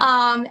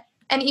 Yeah.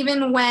 And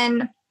even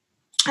when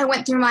I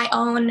went through my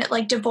own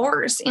like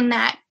divorce, in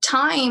that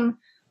time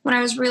when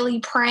I was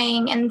really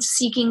praying and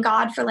seeking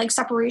God for like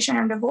separation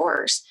or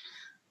divorce,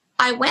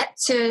 I went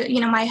to,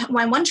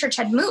 my one church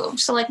had moved.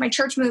 So like my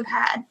church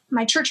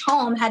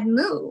home had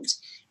moved.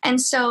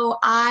 And so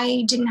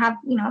I didn't have,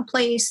 a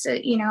place,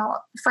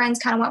 friends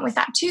kind of went with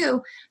that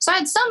too. So I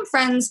had some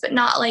friends, but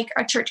not like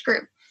a church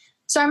group.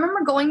 So I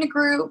remember going to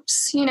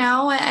groups,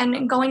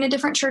 and going to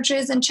different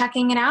churches and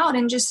checking it out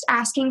and just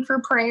asking for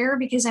prayer,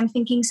 because I'm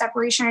thinking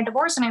separation or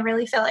divorce. And I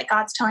really feel like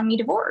God's telling me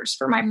divorce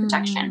for my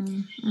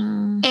protection.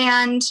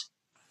 And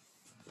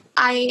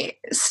I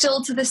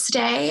still to this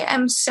day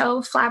am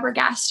so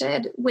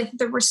flabbergasted with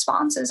the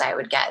responses I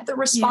would get. The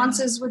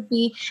responses would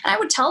be, and I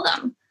would tell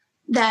them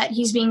that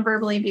he's being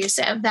verbally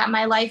abusive, that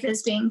my life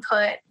is being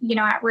put,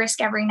 at risk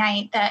every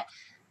night, that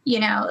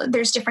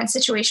there's different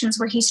situations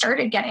where he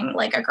started getting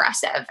like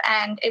aggressive,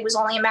 and it was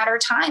only a matter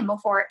of time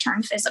before it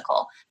turned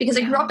physical, because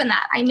I grew up in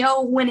that. I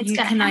know when it's going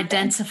to happen. You can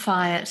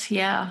identify it.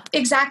 Yeah,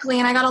 exactly.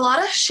 And I got a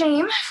lot of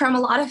shame from a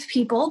lot of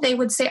people. They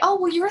would say, oh,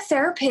 well, you're a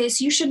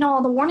therapist, you should know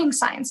all the warning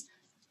signs.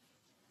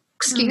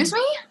 Excuse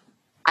me?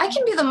 I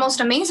can be the most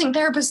amazing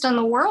therapist in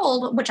the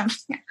world, which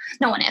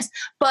no one is,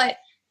 but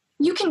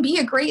you can be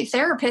a great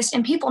therapist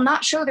and people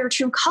not show their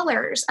true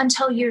colors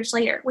until years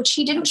later, which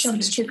he didn't show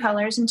his true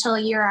colors until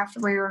a year after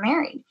we were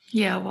married.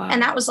 Yeah, wow.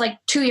 And that was like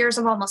 2 years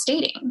of almost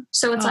dating.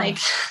 So it's like,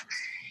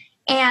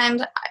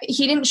 and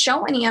he didn't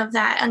show any of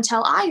that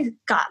until I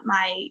got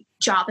my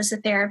job as a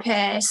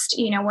therapist,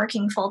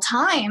 working full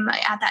time.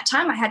 At that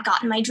time, I had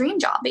gotten my dream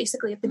job,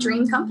 basically at the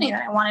dream company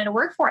that I wanted to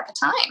work for at the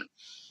time.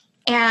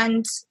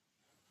 And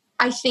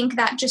I think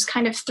that just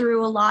kind of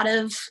threw a lot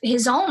of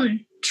his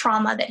own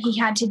trauma that he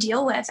had to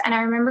deal with. And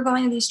I remember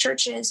going to these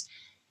churches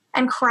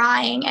and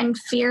crying and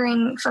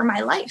fearing for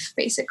my life,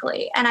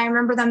 basically. And I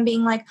remember them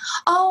being like,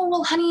 oh,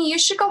 well, honey, you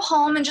should go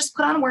home and just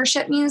put on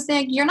worship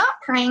music. You're not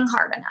praying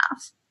hard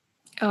enough.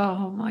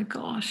 Oh my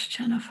gosh,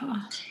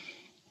 Jennifer.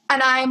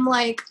 And I'm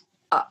like,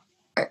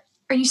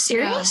 are you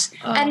serious? Yeah.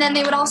 Oh, and then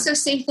they would also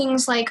say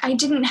things like, I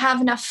didn't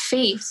have enough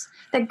faith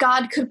that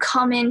God could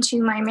come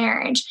into my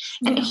marriage.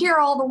 And here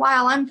all the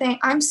while I'm saying,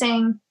 I'm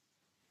sorry,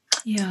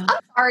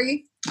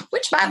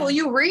 which Bible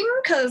you reading?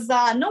 Because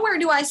nowhere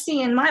do I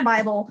see in my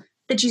Bible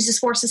that Jesus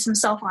forces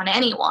himself on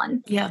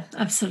anyone. Yeah,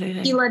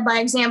 absolutely. He led by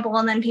example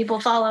and then people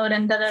followed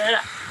and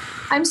da-da-da-da.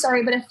 I'm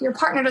sorry, but if your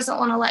partner doesn't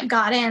want to let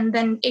God in,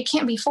 then it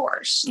can't be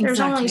forced. Exactly. There's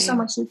only so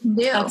much you can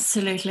do.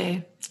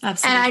 Absolutely. And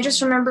I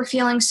just remember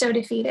feeling so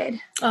defeated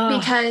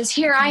because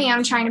here I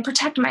am trying to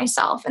protect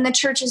myself and the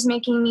church is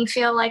making me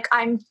feel like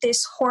I'm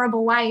this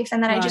horrible wife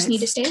and that I just need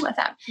to stay with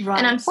them. Right.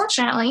 And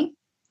unfortunately,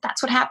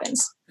 that's what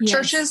happens. Yes.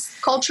 Churches,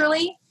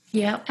 culturally,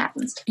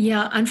 happens.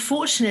 Yeah,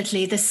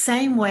 unfortunately, the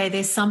same way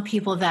there's some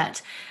people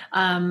that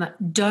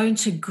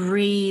don't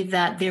agree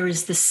that there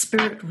is the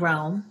spirit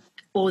realm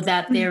or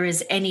that there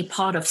is any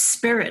part of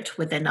spirit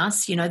within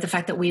us, you know, the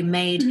fact that we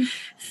made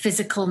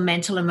physical,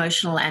 mental,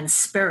 emotional, and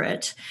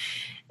spirit.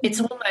 It's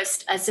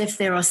almost as if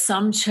there are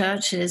some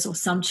churches or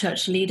some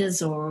church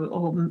leaders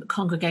or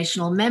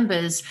congregational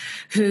members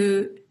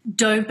who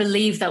don't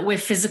believe that we're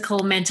physical,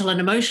 mental, and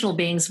emotional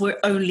beings. We're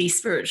only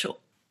spiritual.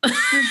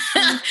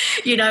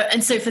 You know,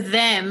 and so for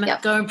them,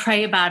 go and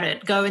pray about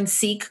it, go and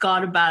seek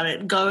God about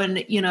it, go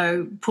and, you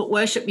know, put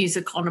worship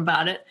music on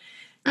about it.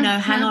 No,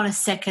 hang on a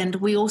second.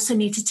 We also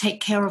need to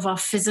take care of our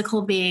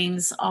physical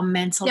beings, our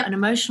mental and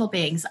emotional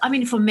beings. I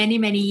mean, for many,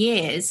 many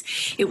years,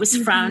 it was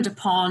frowned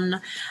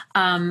upon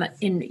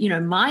in, you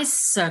know, my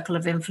circle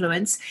of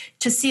influence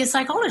to see a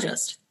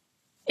psychologist.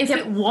 If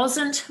it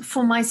wasn't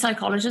for my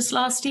psychologist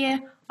last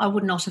year, I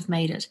would not have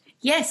made it.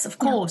 Yes, of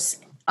course.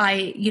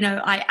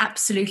 I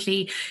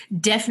absolutely,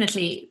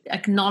 definitely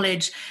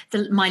acknowledge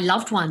my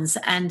loved ones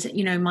and,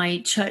 you know,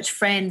 my church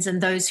friends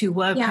and those who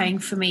were praying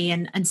for me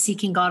and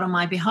seeking God on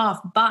my behalf.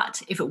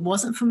 But if it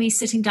wasn't for me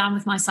sitting down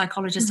with my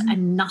psychologist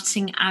and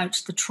nutting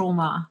out the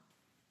trauma,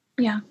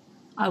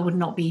 I would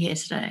not be here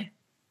today.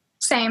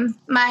 Same.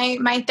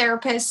 My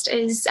therapist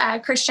is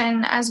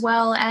Christian as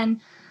well.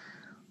 And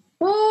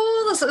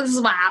this is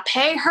why I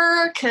pay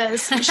her,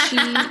 because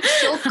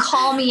she'll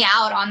call me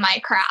out on my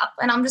crap.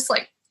 And I'm just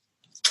like,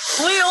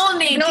 we all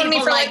need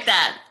people like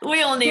that.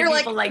 We all need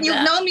people like that.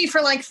 You've known me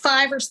for like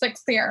 5 or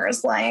 6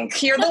 years.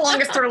 Like, you're the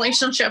longest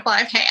relationship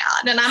I've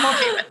had. And I'm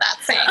okay with that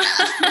saying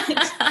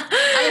that.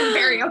 I am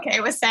very okay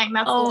with saying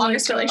that's the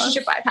longest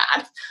relationship I've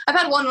had. I've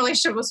had one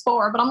relationship was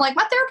 4, but I'm like,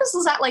 my therapist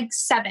is at like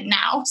 7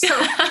 now. So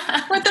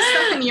we're at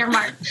the 7-year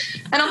mark.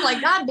 And I'm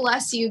like, God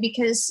bless you,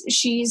 because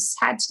she's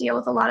had to deal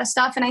with a lot of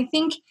stuff. And I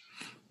think,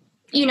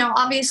 you know,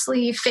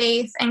 obviously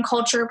faith and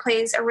culture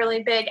plays a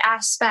really big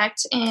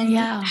aspect in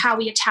how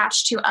we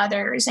attach to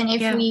others. And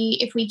if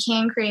we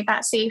can create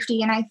that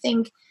safety, and I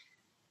think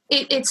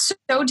it's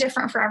so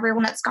different for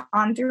everyone that's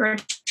gone through a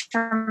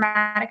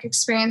traumatic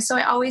experience. So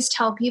I always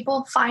tell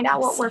people, find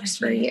out what works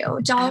for you.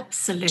 Don't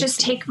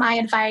just take my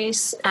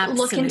advice.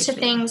 Look into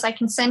things. I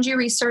can send you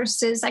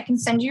resources. I can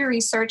send you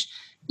research.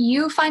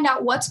 You find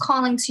out what's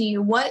calling to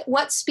you,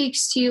 what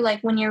speaks to you.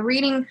 Like when you're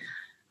reading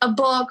a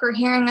book or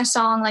hearing a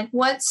song, like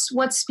what's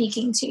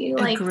speaking to you.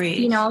 Like,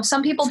 you know,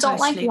 some people don't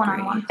like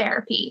one-on-one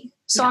therapy.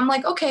 So I'm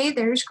like, okay,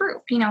 there's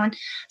group, you know, and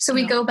so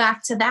we go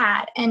back to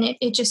that, and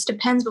it just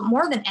depends. But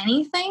more than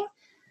anything,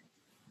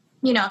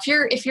 you know,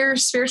 if you're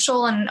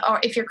spiritual or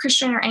if you're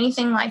Christian or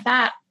anything like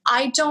that,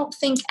 I don't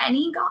think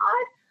any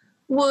God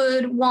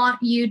would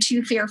want you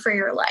to fear for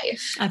your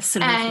life.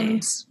 Absolutely.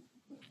 And,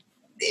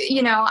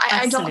 you know,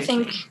 I don't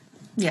think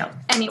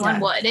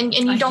anyone would, and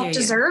you don't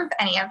deserve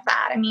any of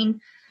that. I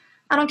mean,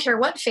 I don't care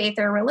what faith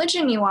or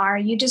religion you are,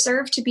 you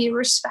deserve to be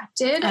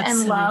respected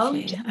and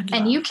loved.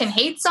 And you can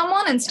hate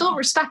someone and still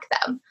respect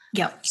them.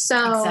 Yep.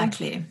 So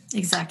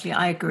Exactly.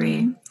 I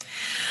agree.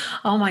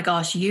 Oh my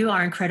gosh, you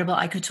are incredible.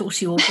 I could talk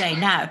to you all day.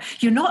 Now,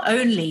 you're not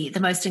only the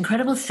most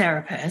incredible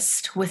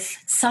therapist with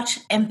such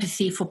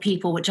empathy for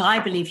people, which I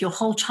believe your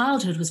whole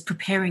childhood was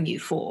preparing you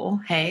for.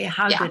 Hey,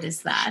 how good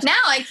is that? Now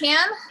I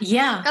can.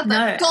 Yeah. Got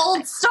the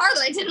gold star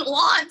that I didn't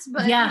want.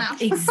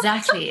 But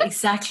exactly.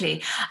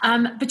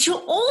 But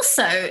you're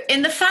also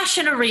in the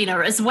fashion arena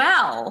as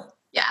well.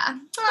 Yeah.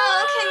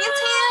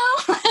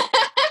 Oh, can you tell?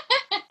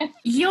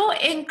 You're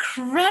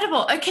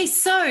incredible. Okay,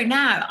 so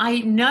now I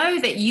know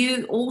that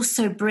you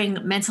also bring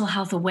mental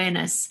health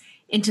awareness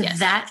into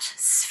that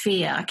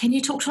sphere. Can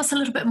you talk to us a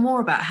little bit more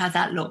about how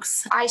that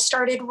looks? I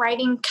started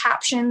writing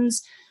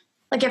captions.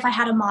 Like if I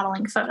had a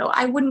modeling photo,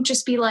 I wouldn't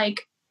just be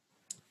like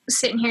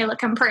sitting here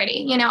looking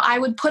pretty. You know, I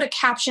would put a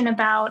caption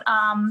about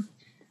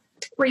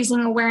raising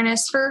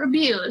awareness for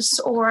abuse,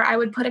 or I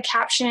would put a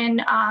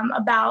caption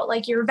about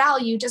like your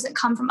value doesn't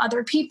come from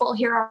other people.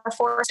 Here are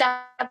 4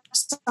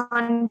 steps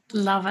on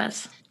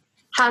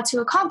how to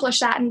accomplish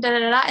that, and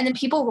and then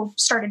people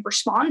started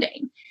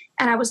responding,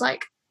 and I was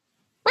like,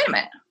 wait a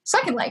minute, so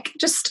I can like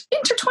just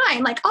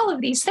intertwine like all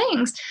of these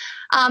things,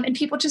 and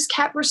people just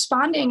kept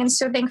responding. And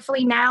so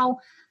thankfully now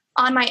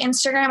on my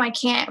Instagram. I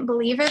can't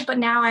believe it, but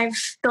now I've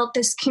built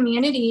this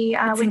community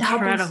with the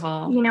help of,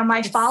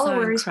 my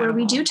followers where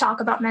we do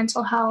talk about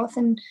mental health,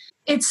 and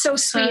it's so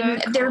sweet.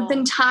 And there have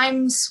been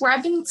times where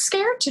I've been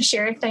scared to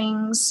share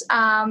things,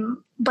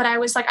 but I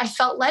was like, I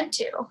felt led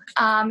to.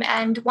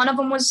 And one of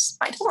them was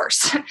my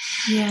divorce.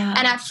 Yeah.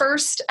 And at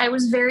first I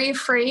was very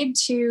afraid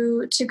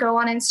to go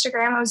on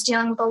Instagram. I was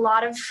dealing with a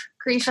lot of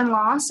grief and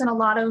loss and a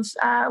lot of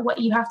what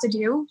you have to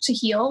do to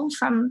heal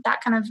from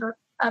that kind of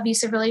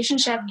abusive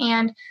relationship.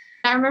 And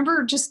I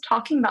remember just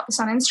talking about this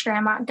on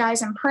Instagram.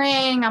 Guys, I'm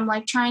praying. I'm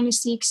like trying to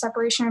seek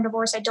separation or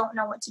divorce. I don't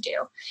know what to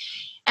do.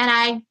 And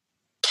I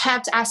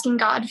kept asking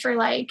God for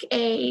like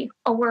a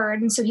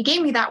word. And so he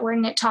gave me that word,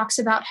 and it talks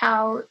about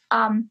how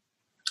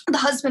the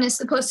husband is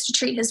supposed to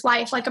treat his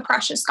wife like a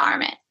precious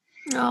garment.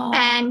 Oh.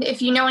 And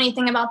if you know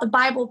anything about the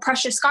Bible,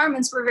 precious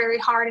garments were very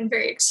hard and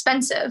very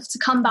expensive to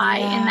come by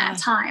in that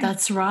time.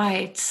 That's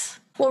right.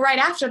 Well, right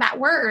after that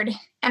word,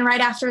 and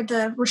right after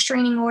the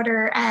restraining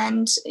order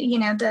and,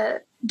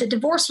 the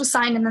divorce was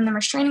signed and then the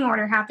restraining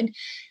order happened,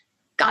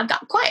 God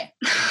got quiet.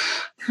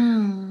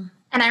 And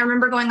I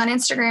remember going on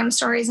Instagram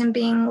stories and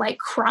being like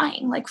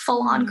crying, like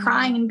full on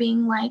crying, and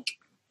being like,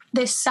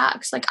 this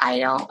sucks. Like, I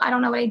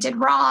don't know what I did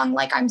wrong.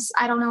 Like,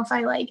 I don't know if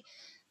I like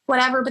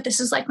whatever, but this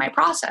is like my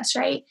process.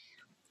 Right.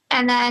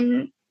 And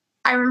then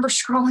I remember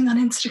scrolling on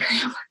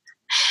Instagram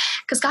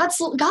because God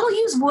will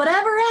use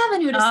whatever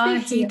avenue to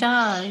speak to you. He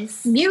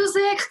does.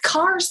 Music,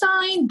 car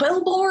sign,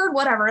 billboard,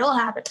 whatever, it'll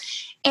happen.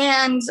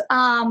 And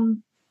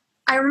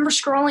I remember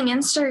scrolling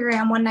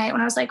Instagram one night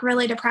when I was like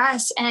really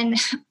depressed, and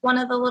one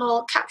of the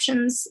little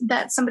captions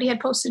that somebody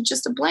had posted,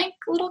 just a blank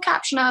little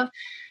caption of,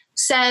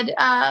 said,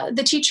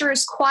 the teacher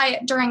is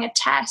quiet during a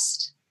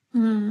test.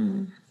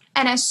 And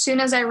as soon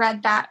as I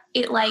read that,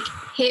 it like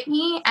hit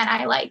me, and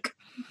I like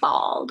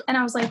bawled, and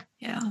I was like,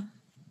 yeah.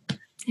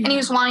 And he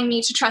was wanting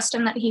me to trust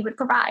him that he would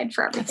provide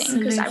for everything,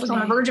 because I was on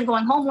the verge of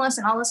going homeless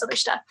and all this other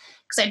stuff,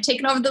 because I had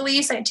taken over the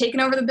lease, I had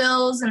taken over the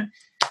bills, and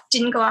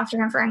didn't go after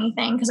him for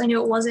anything because I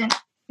knew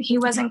he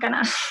wasn't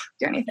gonna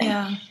do anything.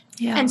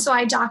 Yeah. And so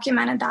I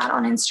documented that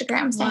on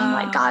Instagram, saying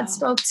like, God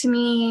spoke to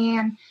me.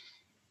 And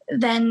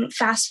then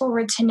fast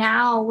forward to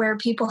now, where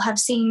people have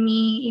seen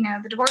me,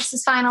 the divorce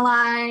is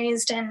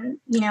finalized, and,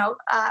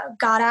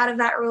 got out of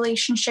that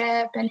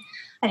relationship, and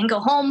I didn't go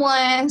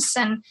homeless,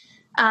 and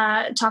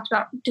talked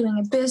about doing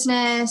a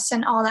business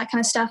and all that kind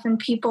of stuff. And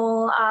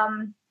people,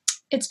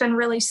 it's been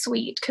really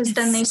sweet, because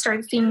then they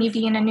started seeing me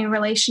be in a new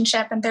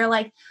relationship, and they're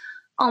like,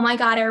 oh my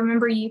God, I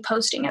remember you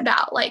posting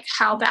about like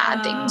how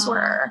bad things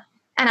were.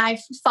 And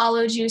I've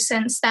followed you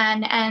since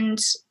then, and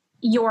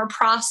your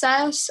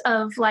process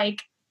of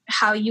like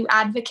how you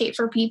advocate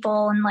for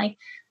people, and like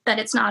that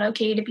it's not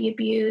okay to be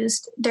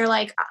abused. They're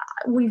like,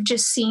 we've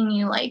just seen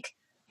you like,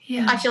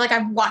 I feel like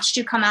I've watched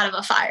you come out of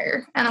a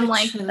fire. And I'm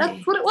like,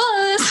 that's what it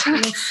was.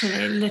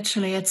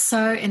 literally. It's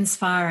so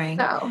inspiring.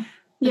 So,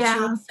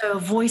 yeah. So a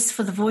voice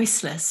for the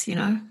voiceless,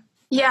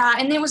 Yeah.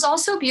 And it was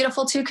also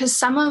beautiful too,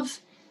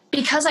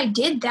 because I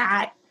did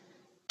that,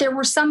 there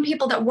were some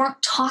people that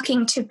weren't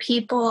talking to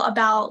people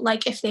about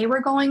like if they were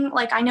going,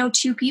 like I know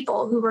 2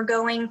 people who were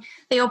going,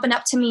 they opened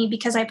up to me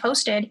because I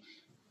posted,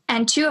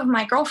 and 2 of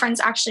my girlfriends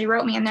actually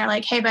wrote me, and they're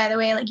like, hey, by the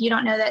way, like you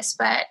don't know this,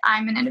 but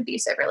I'm in an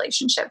abusive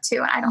relationship too,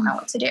 and I don't know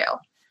what to do.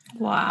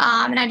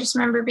 Wow. And I just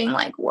remember being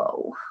like,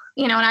 whoa,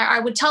 and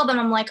I would tell them,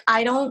 I'm like,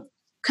 I don't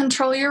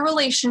control your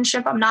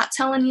relationship. I'm not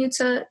telling you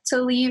to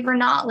leave or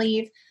not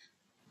leave.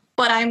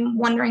 But I'm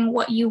wondering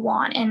what you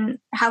want, and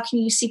how can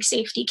you seek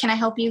safety? Can I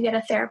help you get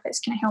a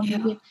therapist? Can I help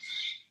you?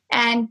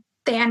 And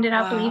they ended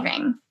up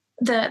leaving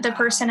the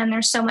person, and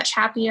they're so much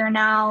happier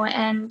now.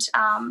 And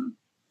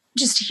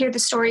just to hear the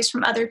stories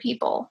from other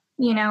people,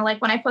 like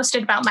when I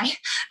posted about my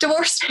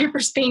divorce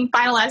papers being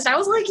finalized, I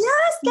was like,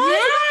 yes.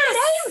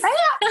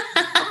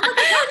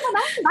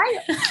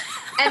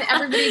 And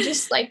everybody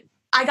just like,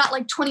 I got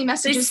like 20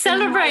 messages. They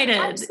celebrated.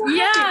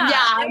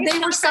 Like, they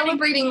were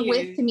celebrating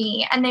with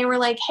me, and they were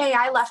like, hey,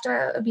 I left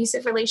an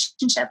abusive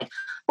relationship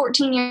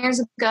 14 years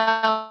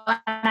ago, and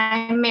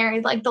I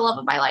married like the love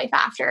of my life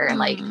after, and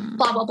like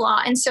blah, blah,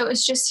 blah. And so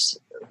it's just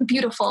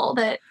beautiful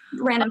that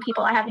random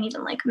people I haven't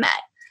even like met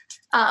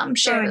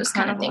share those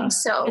kind of things.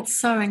 So it's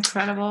so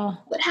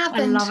incredible. What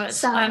happened? I love it.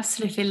 So, I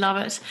absolutely love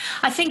it.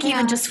 I think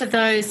even just for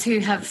those who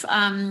have,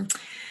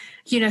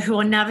 who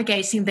are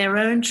navigating their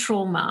own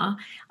trauma,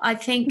 I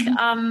think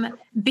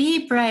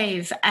be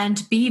brave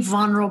and be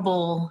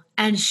vulnerable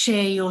and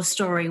share your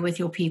story with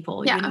your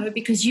people,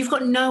 because you've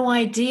got no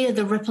idea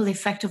the ripple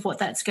effect of what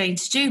that's going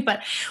to do.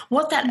 But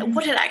what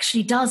it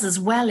actually does as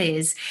well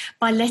is,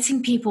 by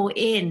letting people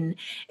in,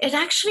 it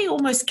actually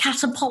almost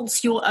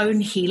catapults your own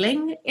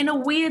healing in a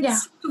weird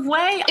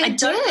way. It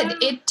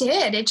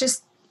did.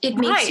 It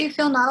makes you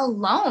feel not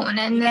alone.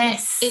 And then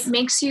it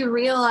makes you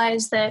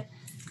realize that,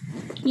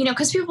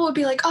 because people would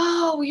be like,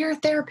 oh, you're a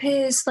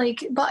therapist.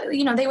 Like, but,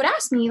 they would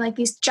ask me like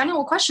these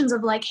general questions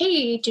of like,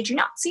 hey, did you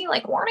not see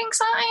like warning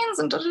signs?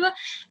 And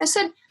I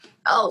said,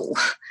 oh,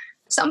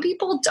 Some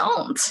people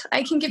don't.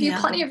 I can give you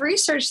plenty of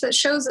research that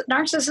shows that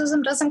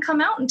narcissism doesn't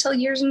come out until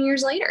years and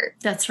years later.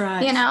 That's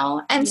right. You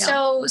know? And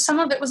so some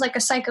of it was like a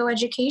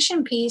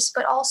psychoeducation piece,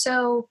 but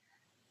also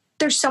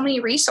there's so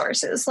many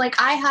resources.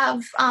 Like I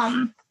have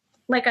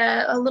like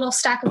a little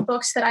stack of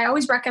books that I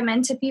always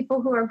recommend to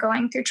people who are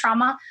going through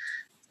trauma.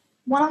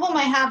 One of them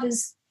I have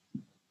is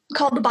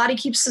called The Body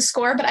Keeps the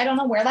Score, but I don't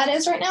know where that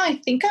is right now. I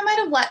think I might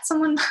have let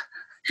someone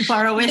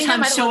borrow it,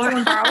 I'm sure.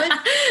 Borrow it,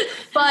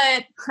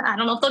 but I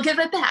don't know if they'll give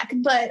it back.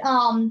 But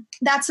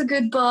that's a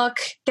good book.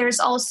 There's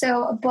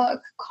also a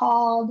book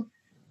called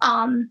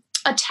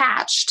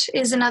Attached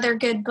is another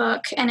good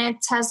book, and it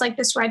has like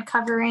this red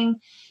covering.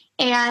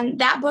 And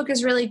that book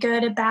is really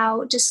good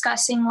about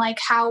discussing like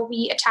how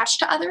we attach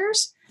to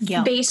others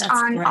based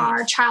on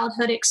our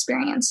childhood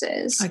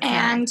experiences. Okay.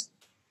 And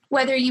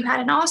whether you had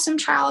an awesome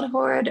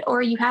childhood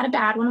or you had a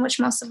bad one, which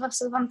most of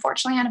us have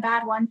unfortunately had a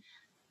bad one,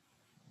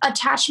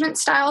 attachment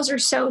styles are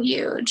so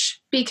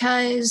huge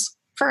because,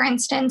 for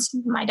instance,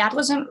 my dad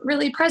wasn't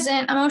really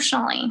present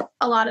emotionally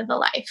a lot of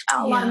lot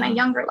of my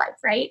younger life,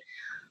 right?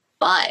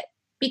 But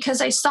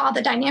because I saw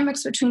the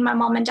dynamics between my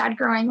mom and dad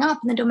growing up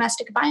and the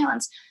domestic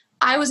violence,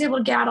 I was able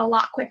to get out a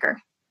lot quicker.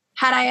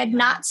 Had I had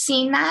not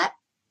seen that,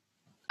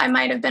 I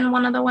might have been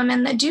one of the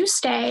women that do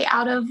stay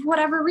out of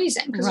whatever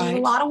reason. Because there's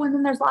a lot of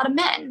women, there's a lot of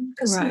men.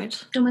 Because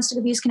domestic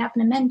abuse can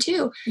happen to men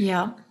too.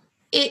 Yeah,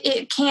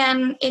 it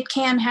can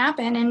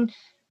happen, and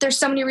there's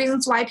so many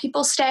reasons why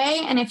people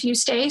stay. And if you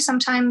stay,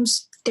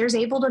 sometimes there's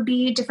able to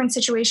be different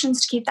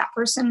situations to keep that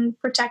person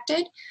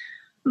protected.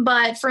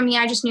 But for me,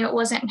 I just knew it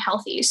wasn't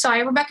healthy. So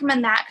I would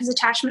recommend that because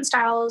attachment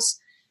styles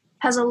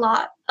has a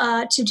lot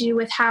to do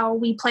with how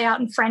we play out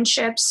in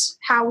friendships,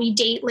 how we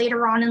date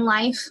later on in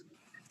life,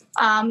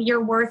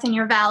 your worth and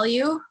your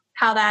value,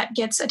 how that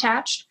gets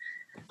attached.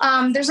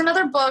 There's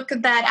another book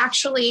that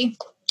actually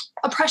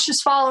a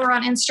precious follower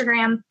on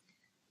Instagram,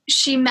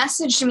 she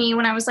messaged me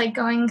when I was like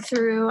going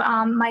through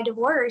my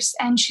divorce,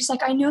 and she's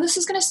like, I know this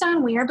is going to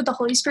sound weird, but the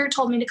Holy Spirit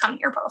told me to come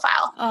to your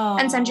profile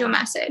and send you a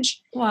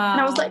message. Wow.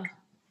 And I was like,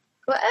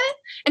 what?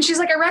 And she's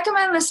like, I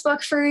recommend this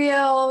book for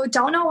you.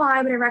 Don't know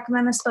why, but I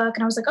recommend this book.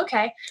 And I was like,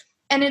 okay.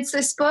 And it's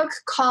this book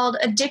called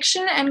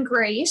Addiction and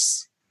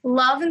Grace,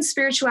 Love and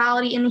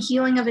Spirituality in the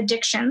Healing of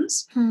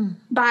Addictions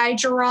by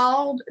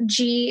Gerald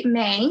G.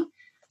 May.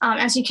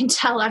 As you can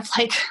tell, I've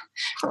like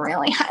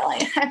really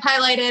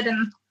highlighted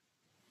and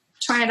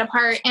torn it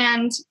apart.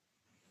 And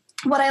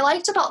what I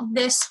liked about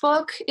this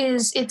book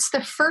is it's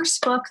the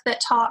first book that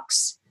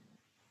talks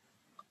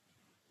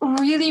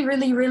really,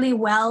 really, really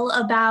well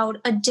about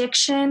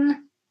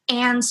addiction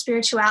and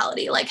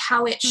spirituality, like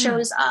how it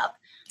shows up.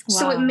 Wow.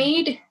 So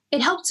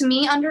it helped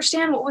me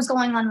understand what was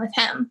going on with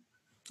him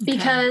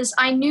because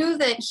I knew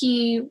that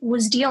he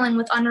was dealing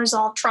with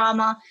unresolved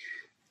trauma.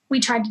 We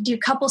tried to do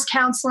couples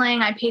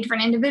counseling. I paid for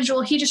an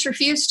individual. He just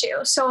refused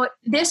to. So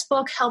this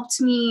book helped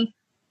me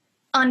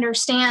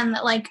understand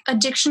that like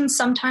addictions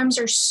sometimes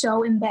are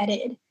so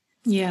embedded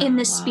in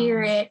the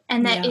spirit,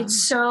 and that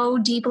it's so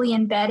deeply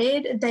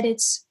embedded that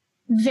it's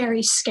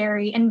very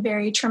scary and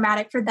very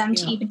traumatic for them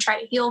to even try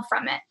to heal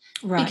from it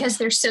because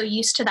they're so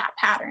used to that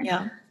pattern.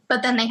 Yeah.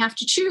 But then they have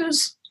to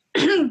choose,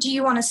 do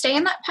you want to stay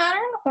in that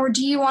pattern or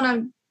do you want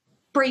to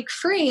break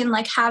free and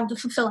like have the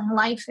fulfilling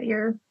life that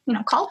you're,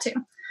 called to?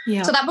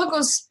 Yeah. So that book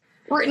was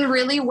written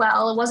really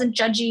well. It wasn't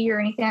judgy or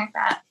anything like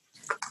that.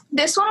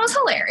 This one was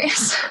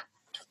hilarious.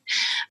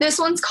 This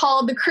one's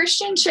called The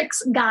Christian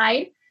Chick's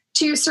Guide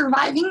to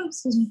Surviving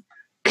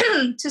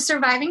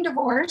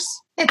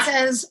Divorce. It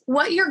says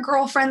what your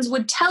girlfriends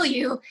would tell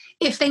you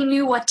if they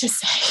knew what to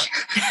say.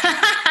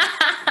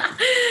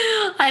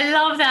 I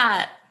love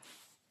that.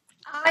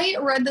 I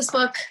read this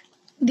book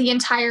the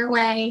entire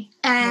way,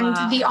 and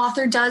the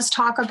author does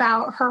talk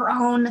about her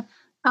own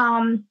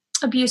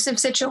abusive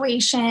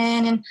situation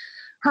and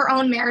her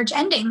own marriage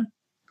ending.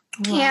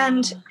 Wow.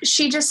 And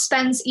she just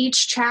spends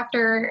each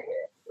chapter,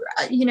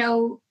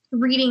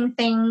 reading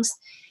things.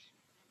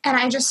 And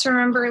I just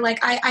remember, like,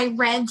 I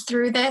read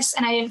through this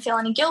and I didn't feel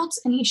any guilt,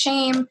 any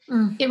shame.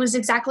 It was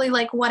exactly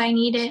like what I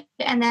needed.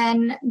 And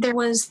then there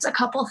was a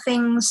couple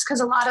things, because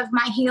a lot of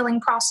my healing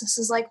process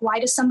is like, why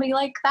does somebody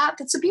like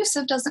that's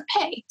abusive doesn't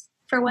pay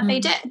for what they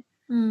did?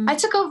 I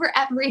took over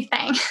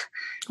everything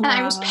and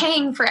I was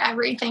paying for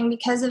everything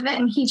because of it.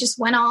 And he just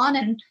went on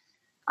and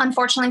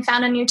unfortunately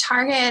found a new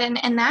target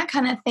and that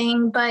kind of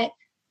thing. But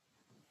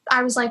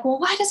I was like, well,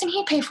 why doesn't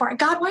he pay for it?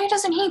 God, why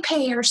doesn't he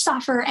pay or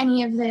suffer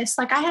any of this?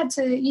 Like I had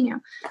to,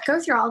 go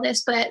through all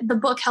this, but the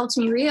book helped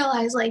me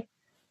realize like,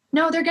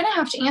 no, they're going to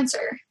have to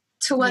answer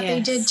to what they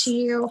did to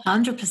you.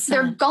 100%.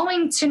 They're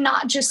going to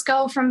not just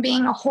go from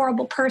being a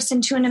horrible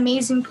person to an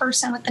amazing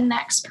person with the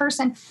next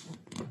person.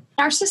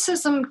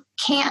 Narcissism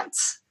can't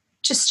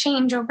just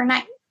change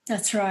overnight.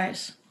 That's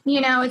right.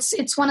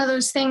 It's one of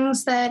those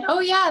things that,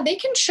 oh yeah, they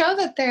can show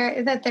that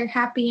they're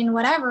happy and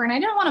whatever. And I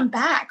didn't want them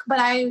back, but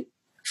I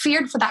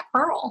feared for that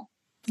girl.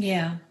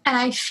 Yeah. And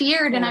I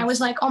feared and I was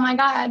like, oh my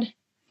God,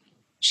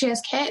 she has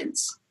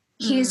kids.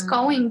 He's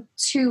going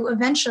to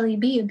eventually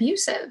be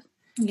abusive.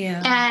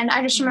 Yeah. And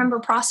I just remember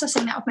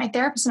processing that with my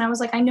therapist. And I was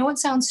like, I know it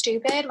sounds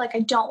stupid. Like, I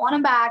don't want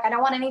him back. I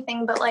don't want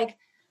anything. But like,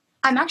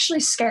 I'm actually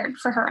scared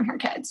for her and her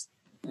kids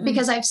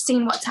because I've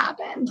seen what's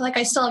happened. Like,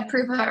 I still have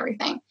proof of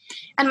everything.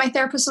 And my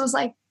therapist was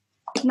like,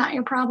 not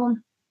your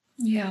problem.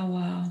 Yeah,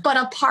 wow. But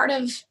a part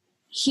of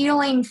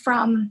healing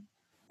from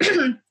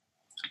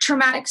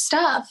traumatic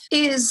stuff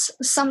is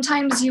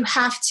sometimes you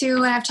have to,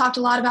 and I've talked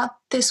a lot about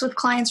this with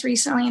clients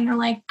recently, and they're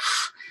like,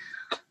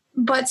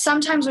 but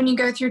sometimes when you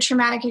go through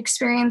traumatic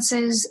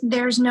experiences,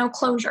 there's no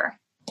closure.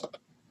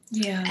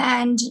 Yeah.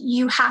 And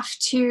you have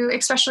to,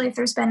 especially if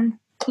there's been,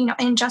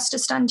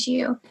 injustice done to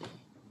you.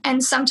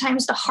 And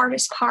sometimes the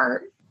hardest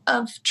part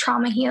of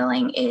trauma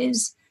healing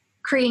is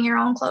creating your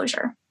own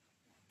closure.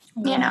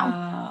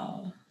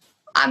 Wow.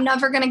 I'm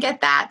never going to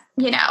get that,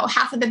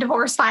 half of the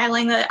divorce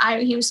filing that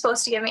he was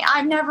supposed to give me.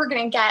 I'm never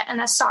going to get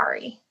a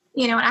sorry,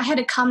 and I had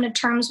to come to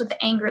terms with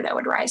the anger that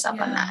would rise up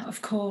on that.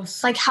 Of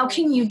course. Like, how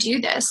can you do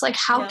this? Like,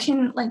 how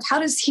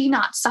does he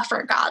not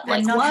suffer, God?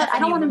 Like, what? I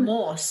don't want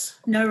remorse.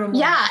 No remorse.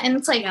 Yeah. And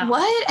it's like,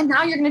 what? And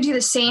now you're going to do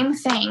the same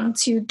thing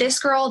to this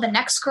girl, the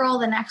next girl,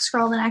 the next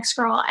girl, the next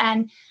girl.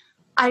 And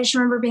I just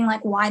remember being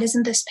like, why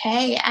doesn't this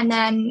pay? And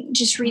then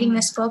just reading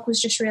this book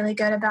was just really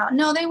good about,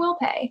 no, they will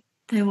pay.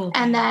 They will pay.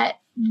 And that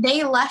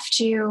they left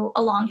you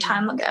a long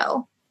time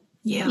ago.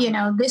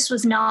 Yeah. This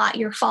was not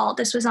your fault.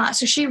 This was not.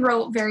 So she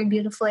wrote very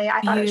beautifully.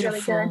 I thought it was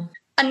really good.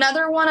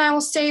 Another one I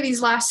will say,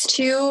 these last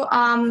two,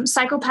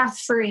 Psychopath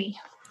Free.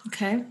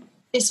 Okay.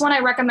 This one I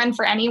recommend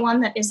for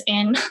anyone that is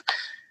in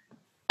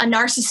a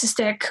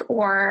narcissistic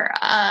or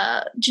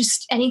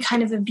just any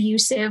kind of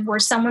abusive where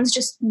someone's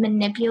just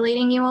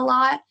manipulating you a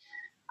lot.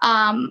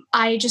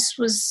 I just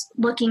was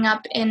looking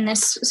up in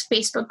this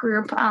Facebook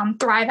group,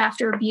 Thrive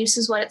After Abuse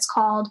is what it's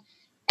called.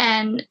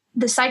 And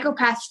the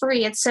Psychopath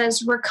Free, it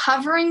says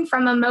recovering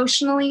from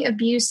emotionally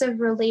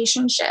abusive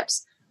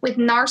relationships with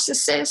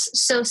narcissists,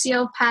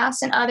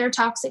 sociopaths, and other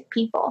toxic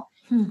people.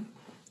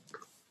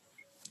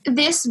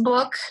 This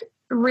book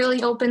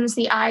really opens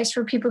the eyes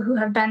for people who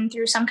have been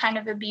through some kind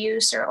of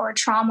abuse or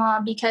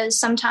trauma, because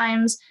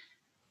sometimes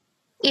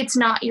it's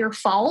not your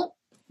fault.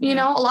 A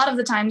lot of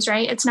the times,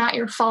 right? It's not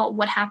your fault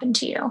what happened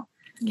to you.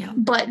 Yeah.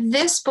 But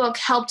this book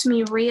helped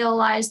me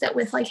realize that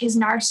with like his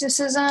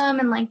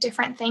narcissism and like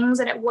different things,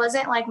 that it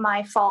wasn't like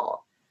my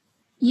fault.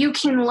 You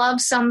can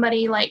love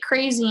somebody like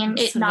crazy and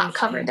it not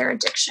cover their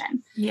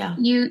addiction. Yeah.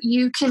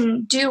 You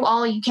can do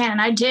all you can.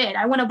 And I did.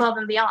 I went above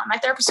and beyond. My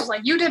therapist was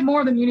like, you did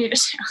more than you needed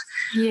to.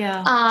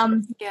 Yeah.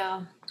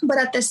 But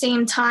at the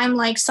same time,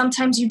 like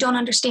sometimes you don't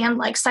understand,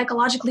 like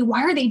psychologically,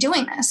 why are they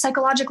doing this?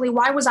 Psychologically,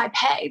 why was I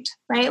pegged,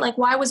 right? Like,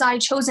 why was I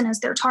chosen as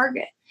their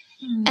target?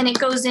 And it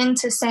goes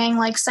into saying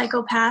like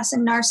psychopaths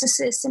and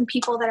narcissists and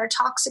people that are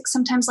toxic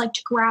sometimes like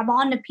to grab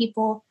onto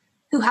people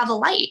who have a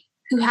light,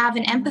 who have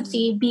an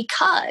empathy,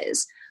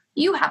 because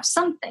you have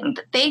something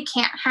that they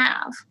can't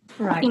have.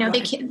 Right.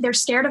 They're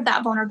scared of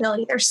that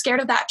vulnerability. They're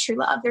scared of that true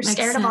love. They're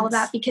scared of all of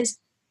that because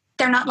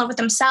they're not in love with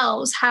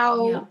themselves.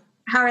 How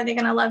are they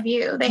going to love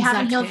you? They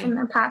haven't healed from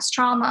their past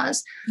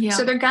traumas. Yeah.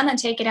 So they're going to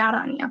take it out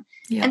on you.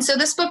 Yeah. And so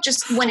this book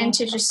just went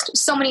into just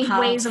so many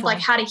ways of like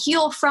how to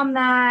heal from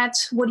that.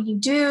 What do you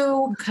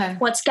do? Okay.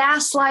 What's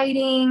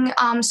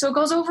gaslighting? So it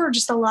goes over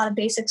just a lot of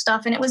basic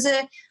stuff. And it was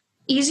a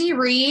easy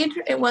read.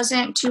 It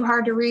wasn't too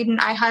hard to read. And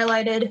I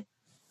highlighted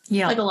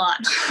like a lot.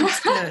 That's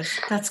good.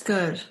 That's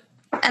good.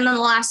 And then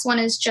the last one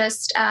is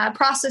just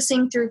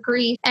processing through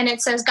grief. And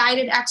it says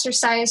guided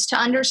exercise to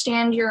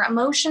understand your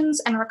emotions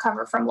and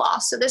recover from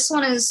loss. So this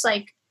one is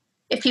like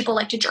if people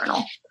like to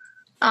journal.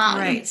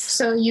 Right.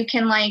 So you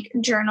can like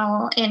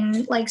journal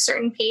in like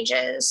certain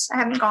pages. I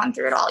haven't gone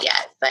through it all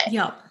yet, but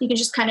you can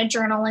just kind of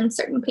journal in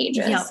certain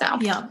pages.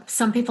 Yeah.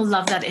 Some people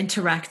love that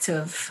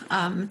interactive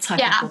type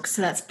of book.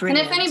 So that's brilliant.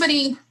 And if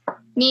anybody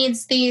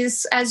needs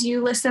these as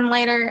you listen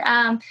later,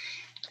 I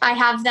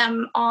have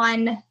them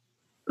on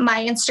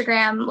my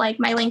Instagram. Like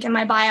my link in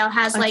my bio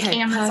has like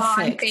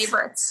Amazon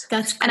favorites.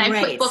 That's great. And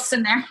I put books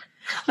in there.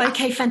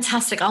 Okay,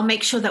 fantastic. I'll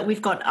make sure that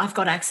I've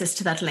got access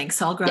to that link,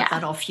 so I'll grab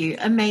that off you.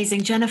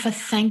 Amazing. Jennifer,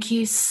 thank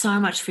you so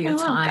much for your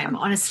time. Welcome.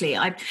 Honestly,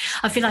 I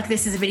feel like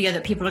this is a video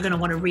that people are going to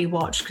want to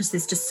rewatch because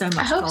there's just so much.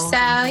 I hope so,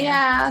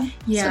 yeah.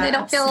 So they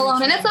don't feel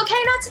alone. And it's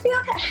okay not to be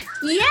okay.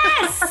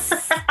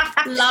 Yes.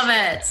 Love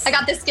it. I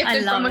got this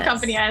gifted from a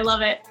company. I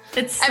love it.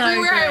 It's so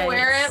everywhere great. I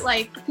wear it,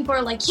 like people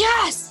are like,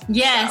 yes.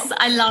 So,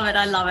 I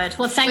love it.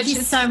 Well, thank you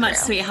so much,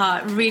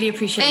 sweetheart. Really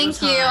appreciate it.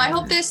 Thank you. I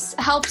hope this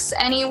helps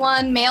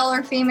anyone, male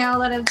or female,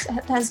 that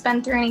has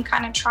been through any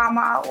kind of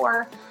trauma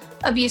or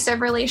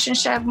abusive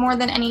relationship. More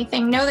than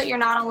anything, know that you're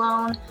not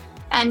alone.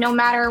 And no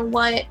matter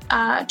what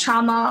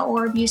trauma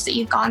or abuse that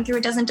you've gone through,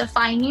 it doesn't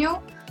define you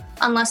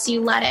unless you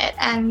let it.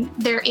 And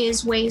there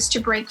is ways to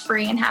break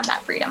free and have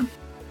that freedom.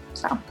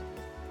 So.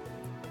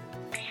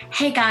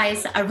 Hey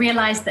guys, I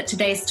realized that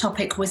today's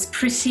topic was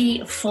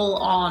pretty full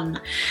on.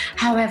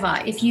 However,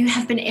 if you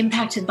have been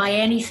impacted by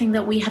anything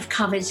that we have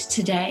covered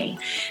today,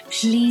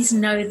 please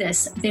know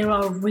this: there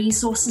are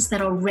resources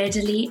that are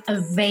readily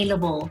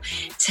available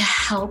to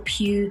help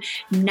you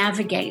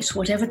navigate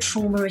whatever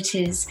trauma it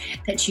is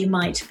that you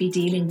might be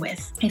dealing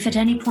with. If at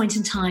any point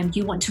in time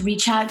you want to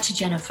reach out to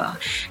Jennifer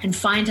and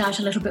find out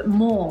a little bit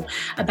more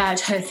about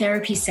her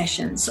therapy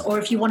sessions, or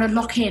if you want to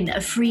lock in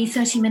a free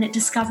 30-minute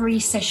discovery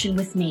session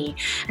with me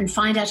and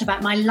find out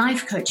about my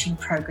life coaching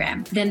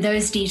program, then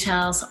those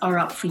details are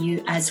up for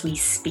you as we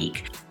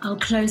speak. I'll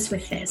close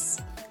with this.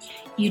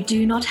 You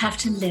do not have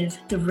to live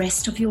the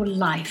rest of your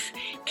life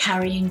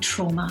carrying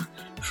trauma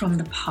from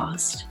the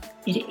past.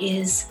 It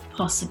is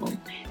possible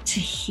to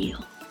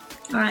heal.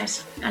 All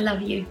right, I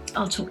love you.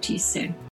 I'll talk to you soon.